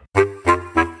themselves.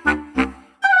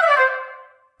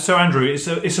 So Andrew,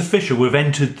 it's official. We've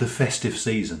entered the festive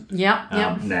season.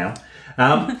 Now.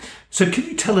 So can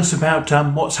you tell us about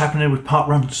what's happening with park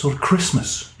runs sort of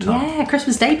Christmas time? Yeah,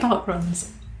 Christmas Day park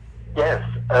runs. Yes.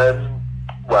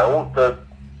 Well,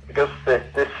 because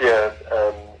this year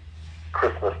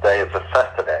Christmas Day is a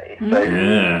Saturday,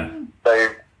 so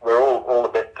we're all a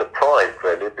bit deprived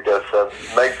really, because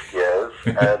most years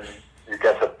you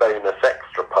get a bonus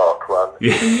extra park run,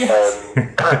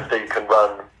 so you can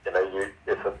run.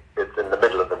 If it's in the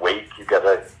middle of the week, you get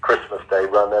a Christmas Day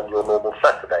run and your normal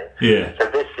Saturday. Yeah. So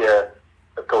this year,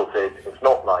 of course, it's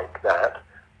not like that,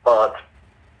 but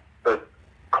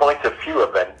quite a few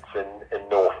events in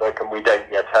Norfolk, and we don't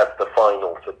yet have the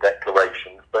finals of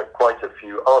declarations, but quite a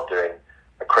few are doing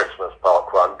a Christmas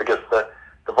park run, because the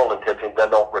volunteer team, they're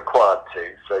not required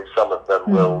to, so some of them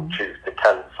will choose to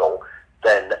cancel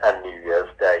then and New Year's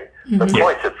Day. But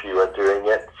quite a few are doing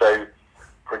it. So,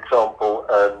 for example,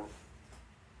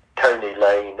 Coney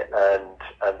Lane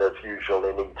and as usual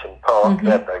in Eaton Park,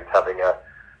 they're both having a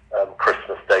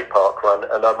Christmas Day park run,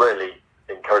 and I really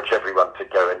encourage everyone to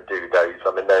go and do those.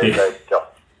 I mean, they're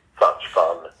just such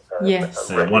fun. Yes,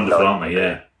 they're really wonderful, aren't they?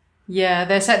 Yeah. Yeah,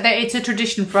 it's a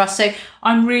tradition for us. So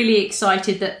I'm really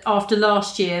excited that after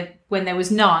last year, when there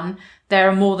was none, there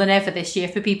are more than ever this year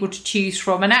for people to choose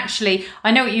from. And actually,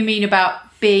 I know what you mean about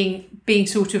being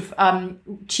sort of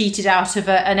cheated out of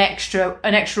an extra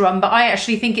run, but I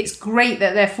actually think it's great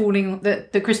that they're falling,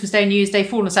 that the Christmas Day and New Year's Day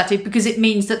fall on Saturday, because it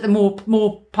means that the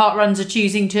more park runs are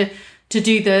choosing to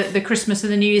do the Christmas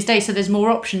and the New Year's Day, so there's more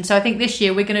options. So I think this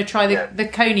year we're going to try the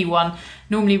Coney one.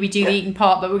 Normally we do the Eton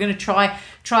Park, but we're going to try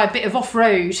a bit of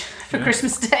off-road for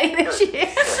Christmas Day this year.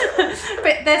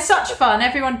 But they're such fun.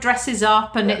 Everyone dresses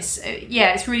up, and it's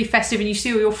really festive, and you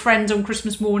see all your friends on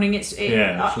Christmas morning.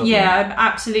 I'm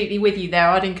absolutely with you there.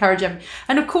 I'd encourage everyone.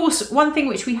 And of course, one thing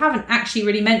which we haven't actually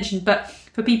really mentioned, but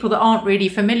for people that aren't really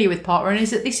familiar with parkrun,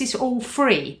 is that this is all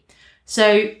free.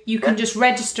 So you can just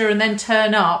register and then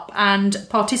turn up and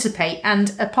participate.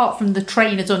 And apart from the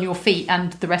trainers on your feet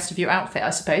and the rest of your outfit, I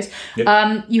suppose, you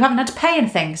haven't had to pay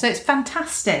anything. So it's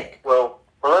fantastic. Well,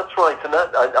 that's right. And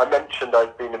I mentioned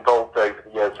I've been involved over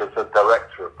the years as a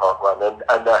director of parkrun,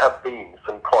 and there have been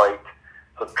some quite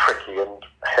sort of tricky and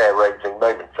hair-raising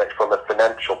moments, actually, from a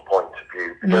financial point of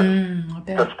view.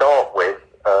 Because to start with,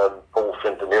 Paul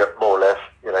Cinder knew it more or less,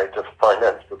 just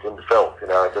financed it himself. It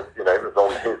was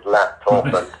on his laptop,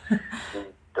 and he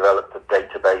developed a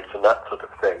database and that sort of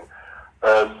thing.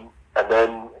 And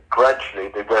then gradually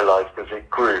they realised as it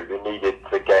grew they needed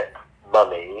to get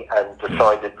money, and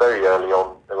decided very early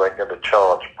on they weren't going to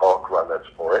charge park runners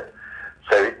for it.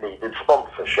 So it needed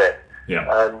sponsorship.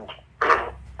 Yeah.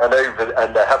 And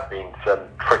there have been some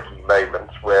tricky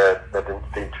moments where there didn't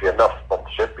seem to be enough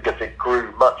sponsorship, because it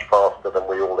grew much faster than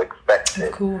we all expected.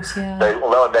 Of course, yeah. So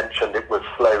although I mentioned it was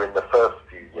slow in the first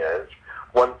few years,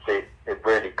 once it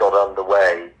really got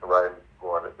underway around,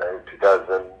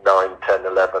 2009, 10,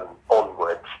 11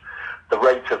 onwards, the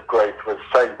rate of growth was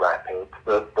so rapid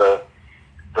that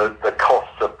the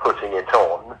costs of putting it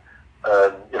on,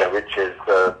 which is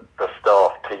the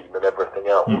staff team and everything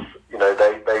else,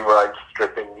 they were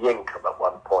outstripping the income at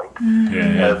one point.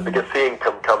 Because the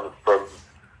income comes from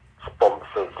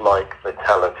sponsors like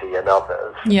Vitality and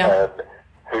others,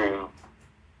 who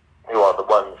are the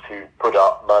ones who put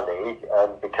up money,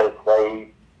 and because they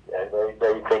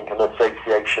think an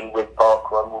association with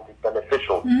parkrun will be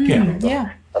beneficial to them.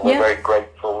 And we're very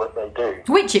grateful that they do.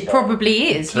 Which it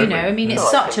probably is,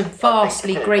 it's such a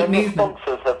vastly great movement. The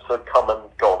sponsors have sort of come and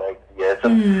gone over the years,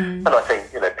 and I think,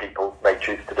 people may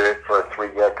choose to do it for a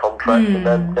 3-year contract and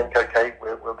then think, okay,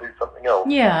 we'll do something else.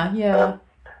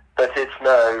 But it's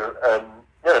now,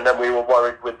 and then we were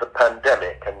worried with the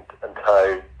pandemic and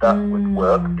how that would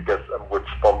work, because would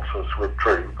sponsors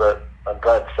withdrew, but I'm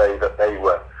glad to say that they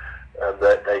were,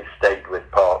 that they stayed with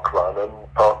parkrun, and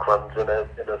parkrun's in a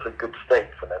good state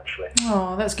financially.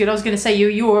 Oh, that's good. I was going to say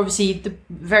you're obviously the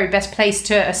very best place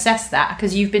to assess that,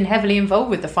 because you've been heavily involved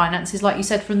with the finances, like you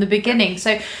said, from the beginning.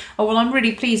 So, I'm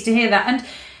really pleased to hear that. And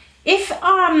if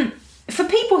for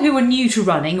people who are new to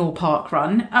running or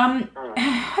parkrun,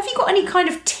 have you got any kind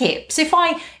of tips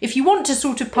if you want to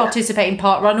sort of participate in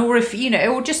parkrun, or if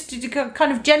or just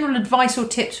kind of general advice or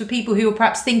tips for people who are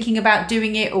perhaps thinking about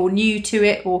doing it, or new to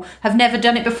it, or have never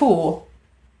done it before?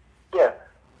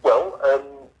 Well,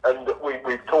 and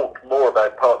we've talked more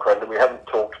about parkrun, and we haven't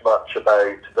talked much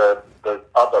about the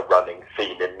other running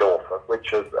scene in Norfolk,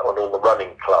 which is on all the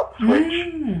running clubs,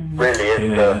 which really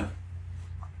is the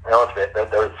heart of it.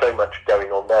 There is so much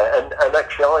going on there, and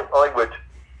actually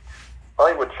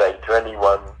I would say to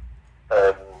anyone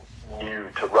new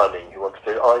to running who wants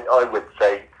to, I would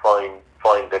say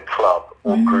find a club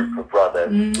or group of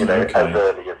runners, as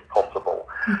early as possible,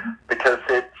 because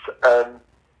it's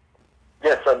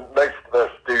and most of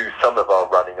us do some of our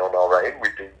running on our own. We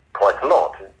do quite a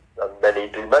lot, and many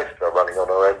do most of our running on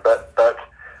our own. But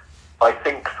I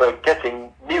think for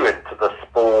getting new into the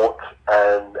sport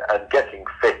and getting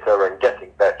fitter and getting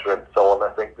better and so on,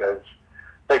 I think there's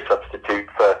no substitute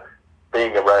for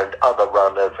being around other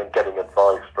runners and getting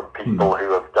advice from people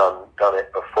who have done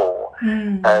it before.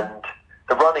 And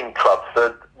the running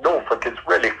clubs, Norfolk is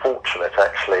really fortunate,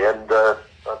 actually, and I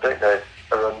don't know if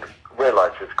everyone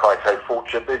realises quite how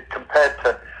fortunate it is compared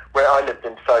to where I lived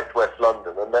in southwest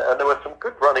London, and there were some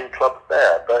good running clubs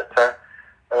there, but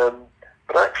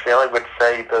actually I would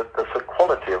say that the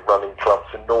quality of running clubs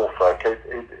in Norfolk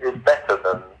is better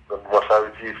than what I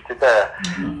was used to there.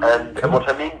 And what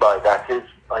I mean by that is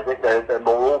I think they're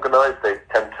more organised, they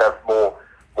tend to have more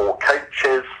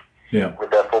coaches,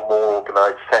 with therefore more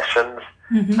organised sessions,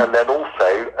 and then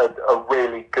also a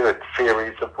really good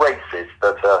series of races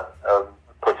that are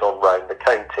put on round the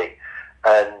county.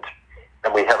 And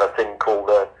we have a thing called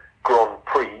the Grand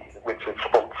Prix, which is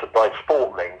sponsored by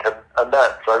Sportlink, and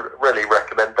that, so I really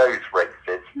recommend those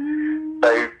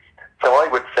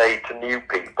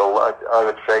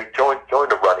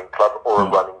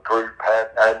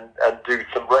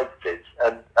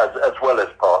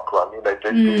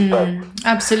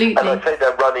Absolutely. And I say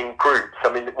they're running groups.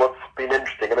 I mean, what's been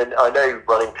interesting, I mean, I know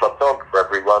running clubs aren't for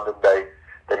everyone, and they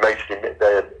mostly,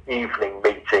 they're evening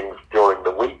meetings during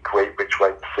the week, which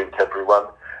won't suit everyone.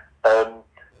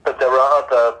 But there are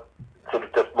other sort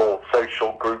of just more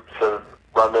social groups of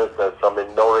runners. There's some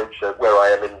in Norwich, where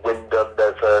I am in Wyndham.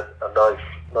 There's a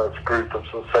nice group of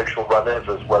sort of social runners,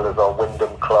 as well as our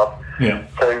Wyndham club. Yeah.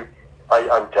 So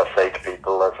I would just say to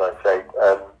people, as I say,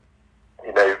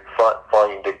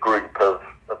 find a group of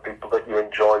people that you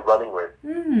enjoy running with.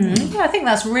 Yeah, I think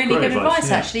that's really good advice.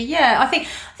 Yeah. Actually, yeah, I think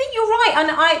you're right,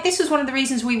 and this was one of the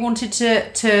reasons we wanted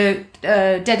to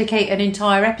dedicate an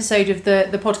entire episode of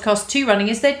the podcast to running.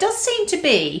 Is there does seem to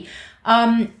be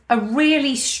a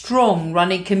really strong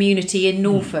running community in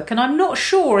Norfolk, and I'm not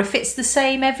sure if it's the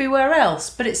same everywhere else,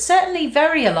 but it's certainly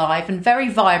very alive and very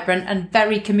vibrant and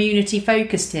very community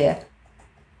focused here.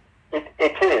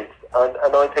 It is,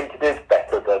 and I think it is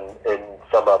better than in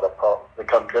some other parts of the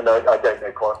country, and I don't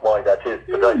know quite why that is,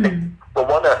 but I think, well,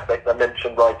 one aspect I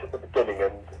mentioned right at the beginning,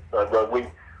 and we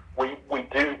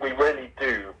really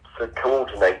do sort of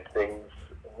coordinate things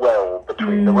well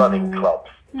between the running clubs.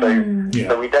 So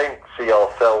we don't see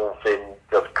ourselves in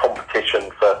just competition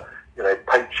for,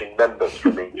 poaching members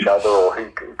from each other or who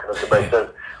can have the most. So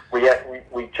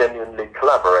we genuinely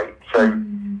collaborate. So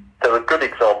a good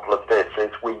example of this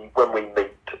is when we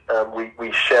meet,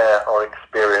 we share our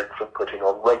experience of putting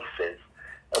on races.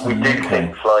 And we do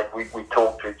things like we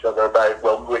talk to each other about,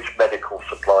 well, which medical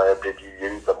supplier did you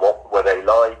use and what were they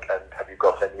like, and have you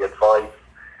got any advice?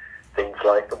 Things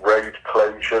like road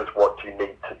closures, what do you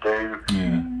need to do,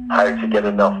 how to get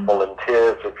enough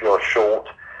volunteers if you're short.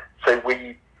 So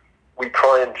we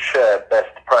try and share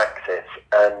best practice,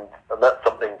 and that's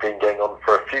something been going on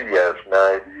for a few years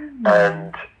now,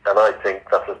 and I think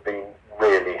that has been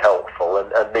really helpful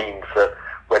and means that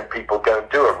when people go and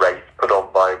do a race put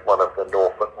on by one of the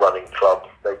Norfolk running clubs,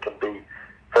 they can be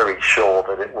very sure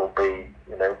that it will be,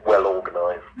 well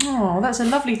organised. Oh, that's a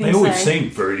lovely thing to say. They always seem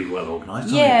very well organised.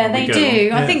 Yeah, they do.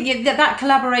 Yeah. I think that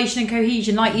collaboration and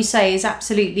cohesion, like you say, is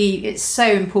absolutely, it's so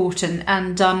important.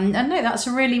 And no, that's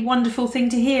a really wonderful thing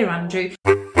to hear, Andrew.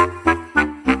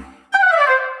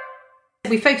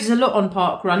 We focus a lot on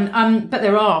Parkrun, but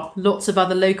there are lots of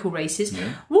other local races.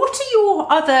 Yeah. What are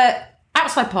your other,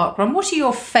 outside Parkrun, what are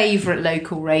your favourite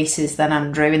local races then,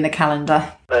 Andrew, in the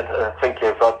calendar? Thinking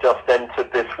as I've just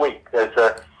entered this week, there's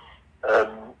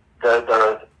there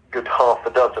are a good half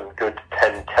a dozen good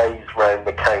 10Ks around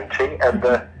the county, and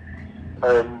the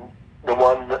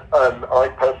one I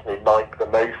personally like the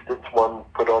most, it's one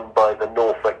put on by the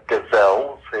Norfolk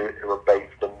Gazelles, who are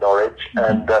based in Norwich,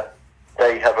 and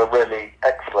they have a really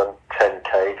excellent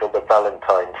 10K, called the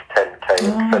Valentine's 10K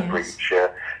in February each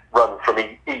year, run from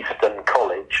Eastern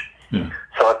College.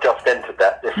 So I've just entered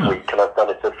that this week, and I've done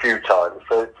it a few times.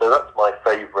 So that's my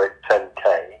favourite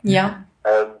 10K. Yeah.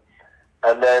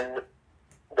 And then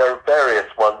there are various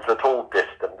ones at all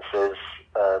distances.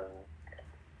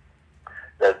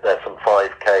 There's some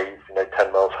 5Ks,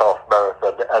 10 miles, half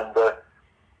marathon, and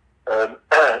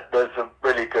there's a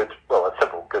really good,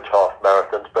 several good half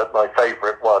marathons, but my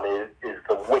favourite one is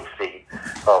the Wissy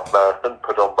half marathon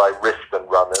put on by Riston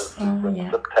Runners in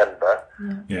September.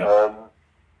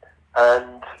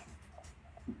 And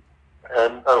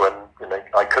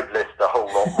I could list a whole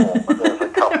lot more, but there's a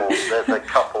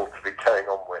couple to be going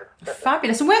on with.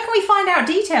 Fabulous. And where can we find out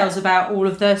details about all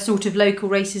of the sort of local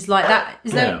races like that?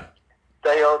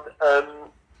 They are,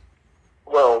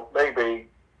 maybe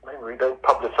we don't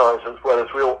publicise as well as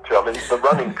we ought to. I mean, the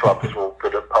running clubs are all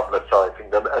good at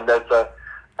publicising them, and there's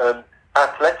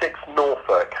Athletics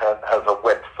Norfolk has a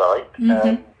website,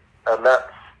 and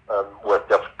that's worth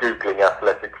just Googling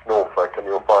Athletics Norfolk, and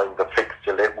you'll find the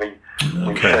fixture list.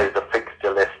 We show the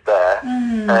fixture list there,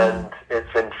 and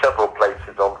it's in several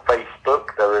places on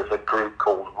Facebook. There is a group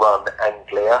called Run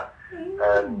Anglia,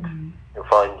 and you'll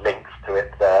find links to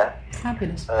it there.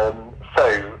 Fabulous. And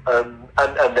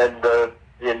then the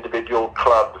individual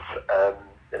clubs,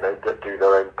 that do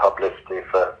their own publicity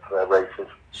for their races.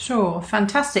 Sure,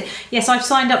 fantastic. Yes, I've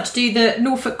signed up to do the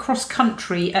Norfolk Cross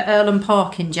Country at Earlham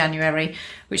Park in January,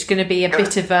 which is going to be a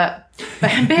bit of a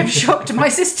shock to my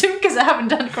system because I haven't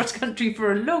done cross country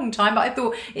for a long time. But I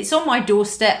thought it's on my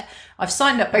doorstep. I've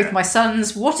signed up both my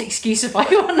sons. What excuse have I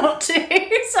got not to?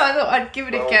 So I thought I'd give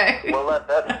it a go. Well,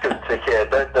 that's good to hear.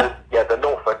 The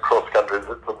Norfolk Cross Country is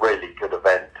a really good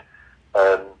event,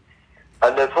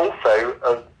 and there's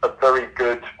also a very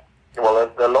good. Well,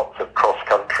 there are lots of cross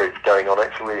countries going on.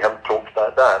 Actually, we haven't talked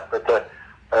about that, but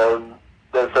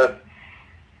there's a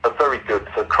very good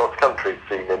cross country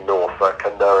scene in Norfolk,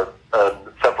 and there are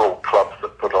several clubs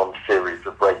that put on series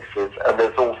of races, and there's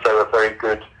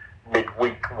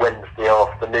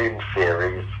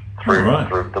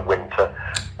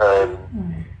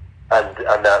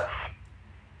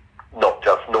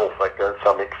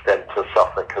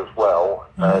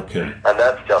And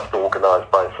that's just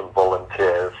organised by some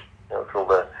volunteers.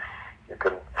 You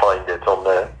can find it on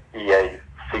the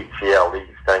EACCL,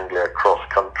 East Anglia Cross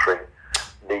Country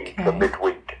League, the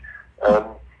midweek.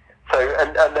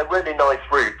 And they're really nice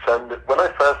routes. And when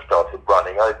I first started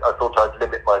running, I thought I'd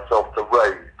limit myself to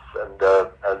roads, and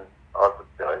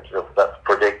that's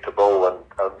predictable and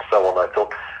so on. I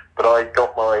thought, but I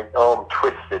got my arm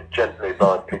twisted gently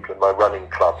by people in my running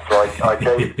club, so I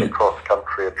gave the cross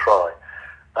country a try,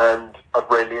 and I've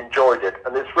really enjoyed it.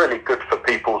 And it's really good for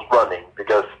people's running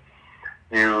because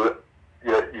you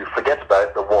forget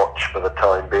about the watch for the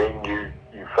time being. You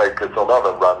focus on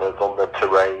other runners, on the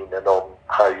terrain, and on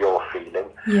how you're feeling.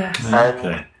 Yes.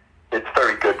 And it's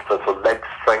very good for sort of leg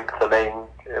strengthening,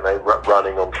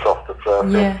 running on softer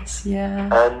surface. Yes, yeah.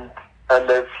 And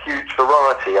there's huge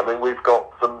variety. I mean, we've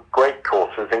got some great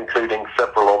courses, including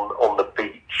several on the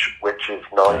beach, which is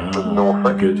nice in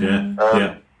Norfolk. Good,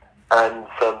 yeah. And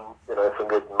some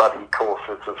good muddy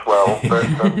courses as well.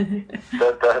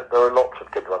 But there are lots of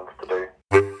good ones to do.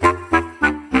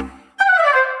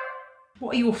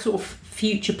 What are your sort of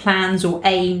future plans or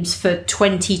aims for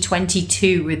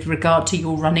 2022 with regard to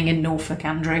your running in Norfolk,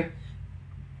 Andrew?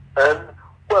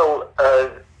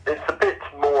 It's a bit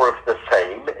more of the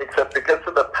same, except because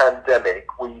of the pandemic,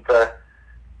 we've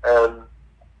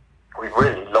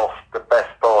really lost the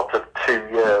best part of 2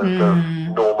 years of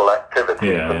normal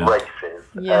activities and races.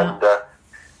 Yeah.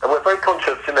 And we're very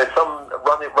conscious, some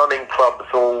running clubs,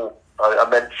 I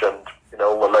mentioned,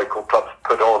 all the local clubs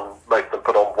most of them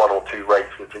put on 1 or 2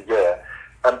 races a year.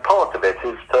 And part of it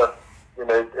is to,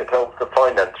 it helps the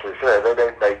finances. They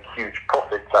don't make huge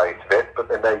profits out of it, but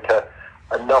they make a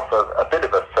bit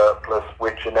of a surplus,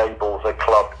 which enables a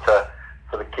club to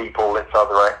sort of keep all its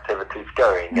other activities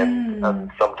going,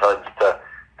 and sometimes to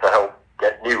help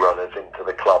get new runners into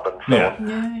the club and so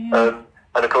on.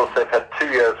 And of course, they've had 2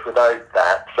 years without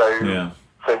that,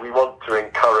 so we want to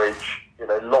encourage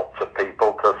lots of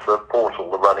people to support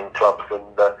all the running clubs in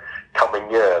the coming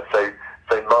year. So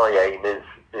my aim is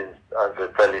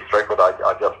fairly straightforward.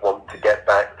 I just want to get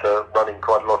back to running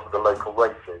quite a lot of the local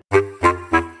races.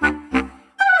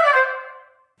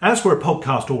 As we're a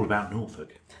podcast all about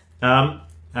Norfolk,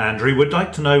 Andrew, we'd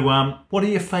like to know what are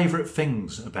your favourite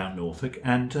things about Norfolk,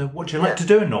 and what do you like to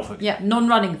do in Norfolk? Yeah,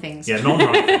 non-running things. Yeah,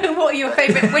 non-running things. What are your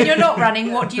favourite, when you're not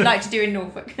running, what do you like to do in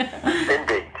Norfolk?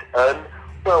 Indeed.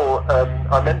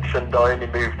 I mentioned I only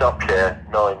moved up here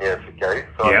 9 years ago,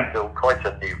 so I'm still quite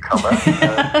a newcomer.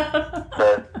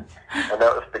 And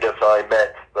that was because I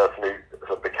met the person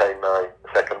who became my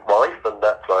second wife, and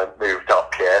that's why I moved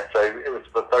up here. So it was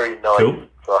for very nice,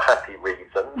 for happy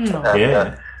reasons,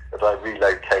 that I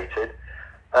relocated.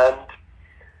 And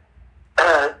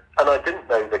I didn't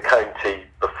know the county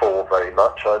before very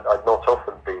much. I'd not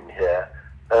often been here.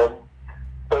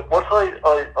 But what I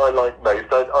like most,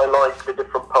 I like the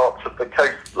different parts of the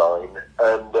coastline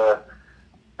and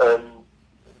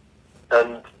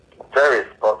various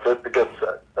parts of it, because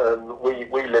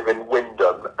we live in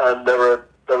Wymondham, and there are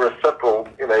several.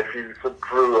 If you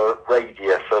drew a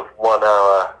radius of 1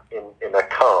 hour in a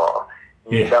car,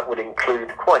 that would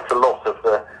include quite a lot of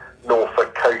the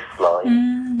Norfolk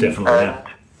coastline. Definitely.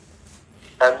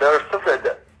 And there are stuff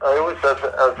that I always,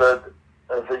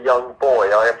 as a young boy,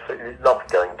 I absolutely loved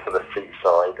going to the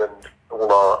seaside, and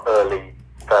all our early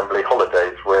family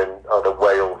holidays were in either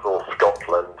Wales or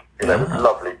Scotland, with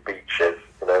lovely beaches,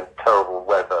 terrible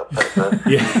weather,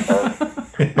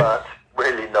 but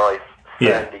really nice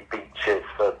sandy beaches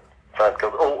for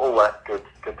sandcastles, all that good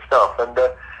stuff. And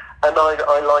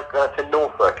I like that in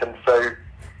Norfolk, and so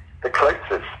the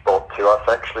closest spot to us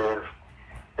actually is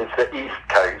the East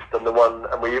Coast, and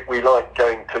we like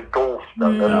going to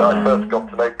Galston. And I first got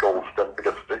to know Galston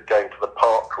because of going to the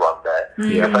park run there.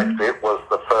 Because actually it was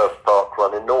the first park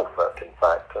run in Norfolk, in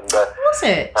fact. And was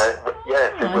it?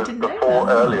 Yes, it was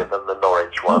earlier than the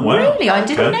Norwich one. Oh, wow. Really? I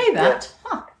didn't know that. Yes.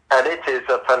 Huh. And it is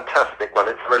a fantastic one.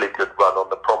 It's a really good run on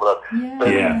the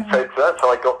promenade. So that's how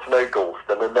I got to know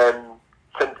Galston, and then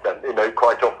since then,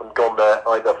 quite often gone there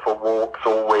either for walks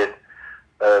or with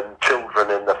children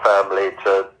in the family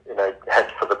to,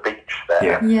 head for the beach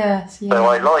there. Yes, So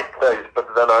I like those, but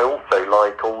then I also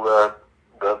like all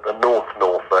the North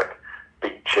Norfolk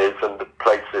beaches and the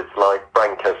places like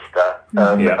Brancaster.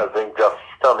 I think just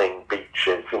stunning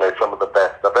beaches, some of the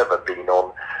best I've ever been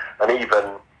on. And even,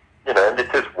 and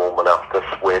it is warm enough to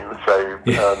swim, so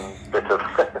bit of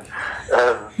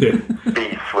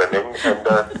bee swimming.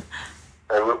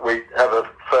 And we have a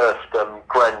first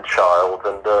grandchild,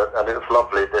 and it was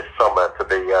lovely this summer to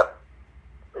be,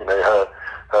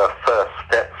 her first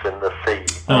steps in the sea,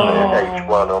 age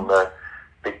 1 on the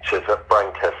beaches at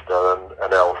Brancaster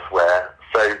and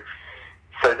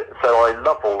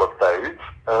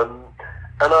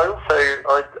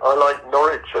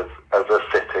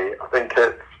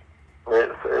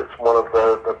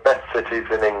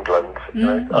days in England.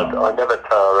 I never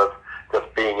tire of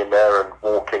just being in there and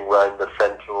walking around the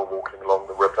centre or walking along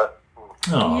the river.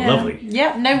 Oh, lovely.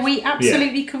 Yeah, no, we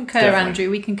absolutely concur, definitely. Andrew.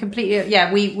 We can completely,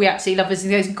 we absolutely love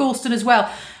visiting those. Goulston as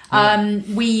well.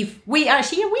 We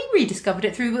rediscovered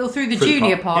it through the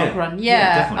Junior Park run.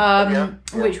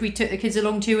 Which we took the kids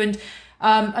along to, and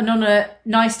on a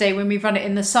nice day when we've run it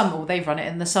in the summer, or they've run it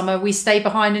in the summer, we stay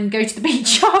behind and go to the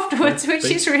beach afterwards, which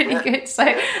is really good. So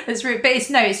it's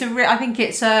I think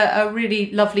it's a really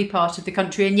lovely part of the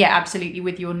country, and absolutely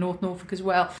with you on North Norfolk as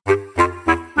well.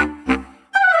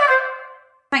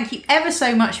 Thank you ever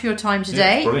so much for your time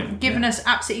today. Given us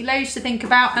absolutely loads to think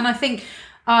about, and I think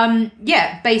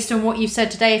based on what you've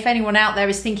said today, if anyone out there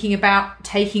is thinking about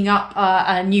taking up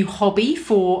a new hobby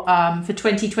for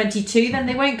 2022, then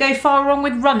they won't go far wrong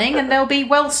with running, and they'll be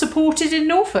well supported in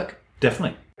Norfolk.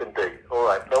 Definitely. Indeed. All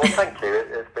right. Well, thank you.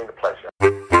 It's been a pleasure.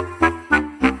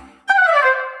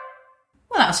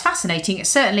 Well, that was fascinating. It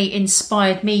certainly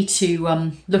inspired me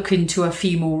to look into a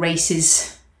few more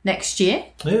races next year.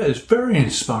 Yeah, it's very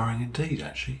inspiring indeed,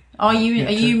 actually. Are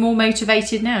you more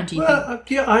motivated now, do you think?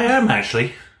 Yeah, I am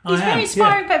actually. He's very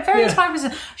inspiring, but very inspiring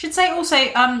person. I should say also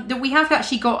that we have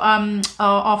actually got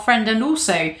our friend and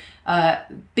also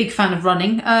big fan of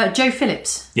running, Joe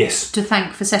Phillips. Yes. To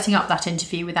thank for setting up that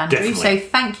interview with Andrew. Definitely. So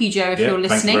thank you, Joe, if you're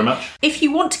listening. Thank you very much. If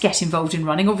you want to get involved in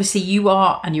running, obviously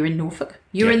you're in Norfolk.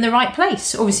 You're in the right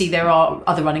place. Obviously, there are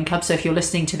other running clubs, so if you're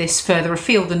listening to this further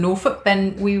afield than Norfolk,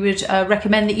 then we would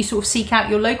recommend that you sort of seek out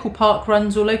your local park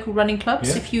runs or local running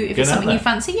clubs if it's something you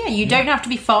fancy. You don't have to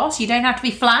be fast, you don't have to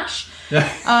be flash.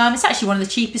 It's actually one of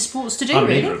the cheapest sports to do,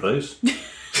 really. Neither of those.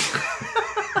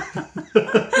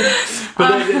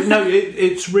 But no,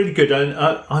 it's really good.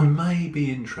 I may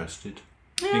be interested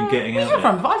in getting out there.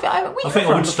 I think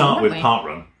I would start with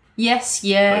parkrun. Yes,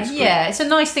 basically. It's a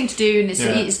nice thing to do, and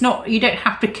it's not, you don't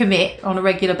have to commit on a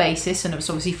regular basis, and it's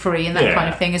obviously free and that kind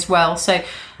of thing as well. So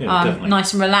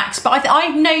nice and relaxed. But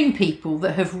I've known people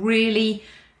that have really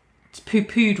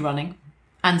poo-pooed running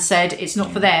and said it's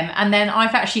not for them, and then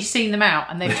I've actually seen them out,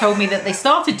 and they've told me that they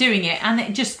started doing it, and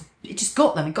it just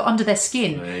got them. It got under their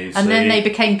skin, and then they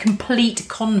became complete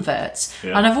converts.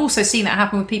 And I've also seen that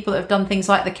happen with people that have done things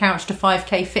like the Couch to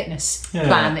 5K fitness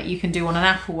plan that you can do on an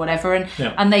app or whatever,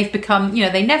 and they've become,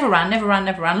 they never ran.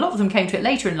 A lot of them came to it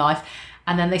later in life,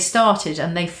 and then they started,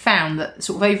 and they found that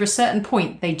sort of over a certain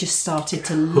point they just started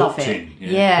to love it.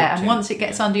 And once it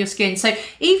gets under your skin, so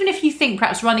even if you think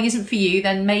perhaps running isn't for you,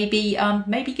 then maybe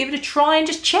give it a try and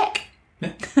just check.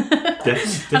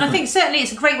 Definitely. And I think certainly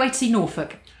it's a great way to see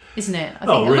Norfolk, isn't it? I think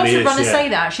a lot of runners say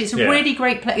that actually. It's a really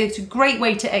great place. It's a great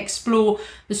way to explore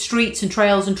the streets and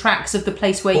trails and tracks of the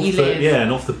place where you live.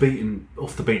 And off the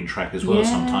beaten track as well.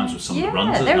 Sometimes with some of the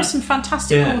runs. There are some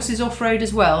fantastic courses off road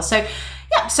as well. So.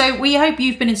 So we hope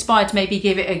you've been inspired to maybe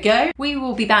give it a go. We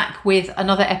will be back with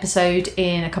another episode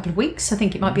in a couple of weeks. I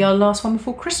think it might be our last one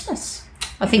before Christmas.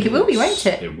 I think it will be, won't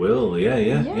it? It will,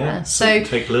 yeah. So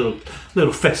take a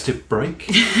little festive break.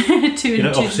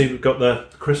 Obviously we've got the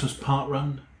Christmas park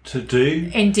run to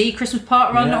do. Indeed, Christmas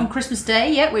park run on Christmas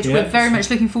Day, which we're very much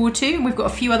looking forward to. And we've got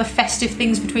a few other festive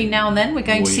things between now and then. We're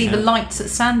going to see the lights at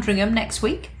Sandringham next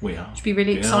week. We are. Which will be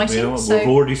really exciting. We've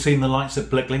already seen the lights at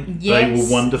Blickling. Yes, they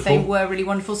were wonderful. They were really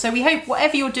wonderful. So we hope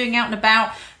whatever you're doing out and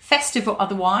about, festive or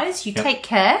otherwise, you take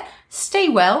care, stay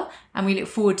well, and we look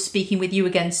forward to speaking with you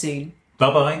again soon.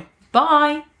 Bye-bye.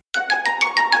 Bye.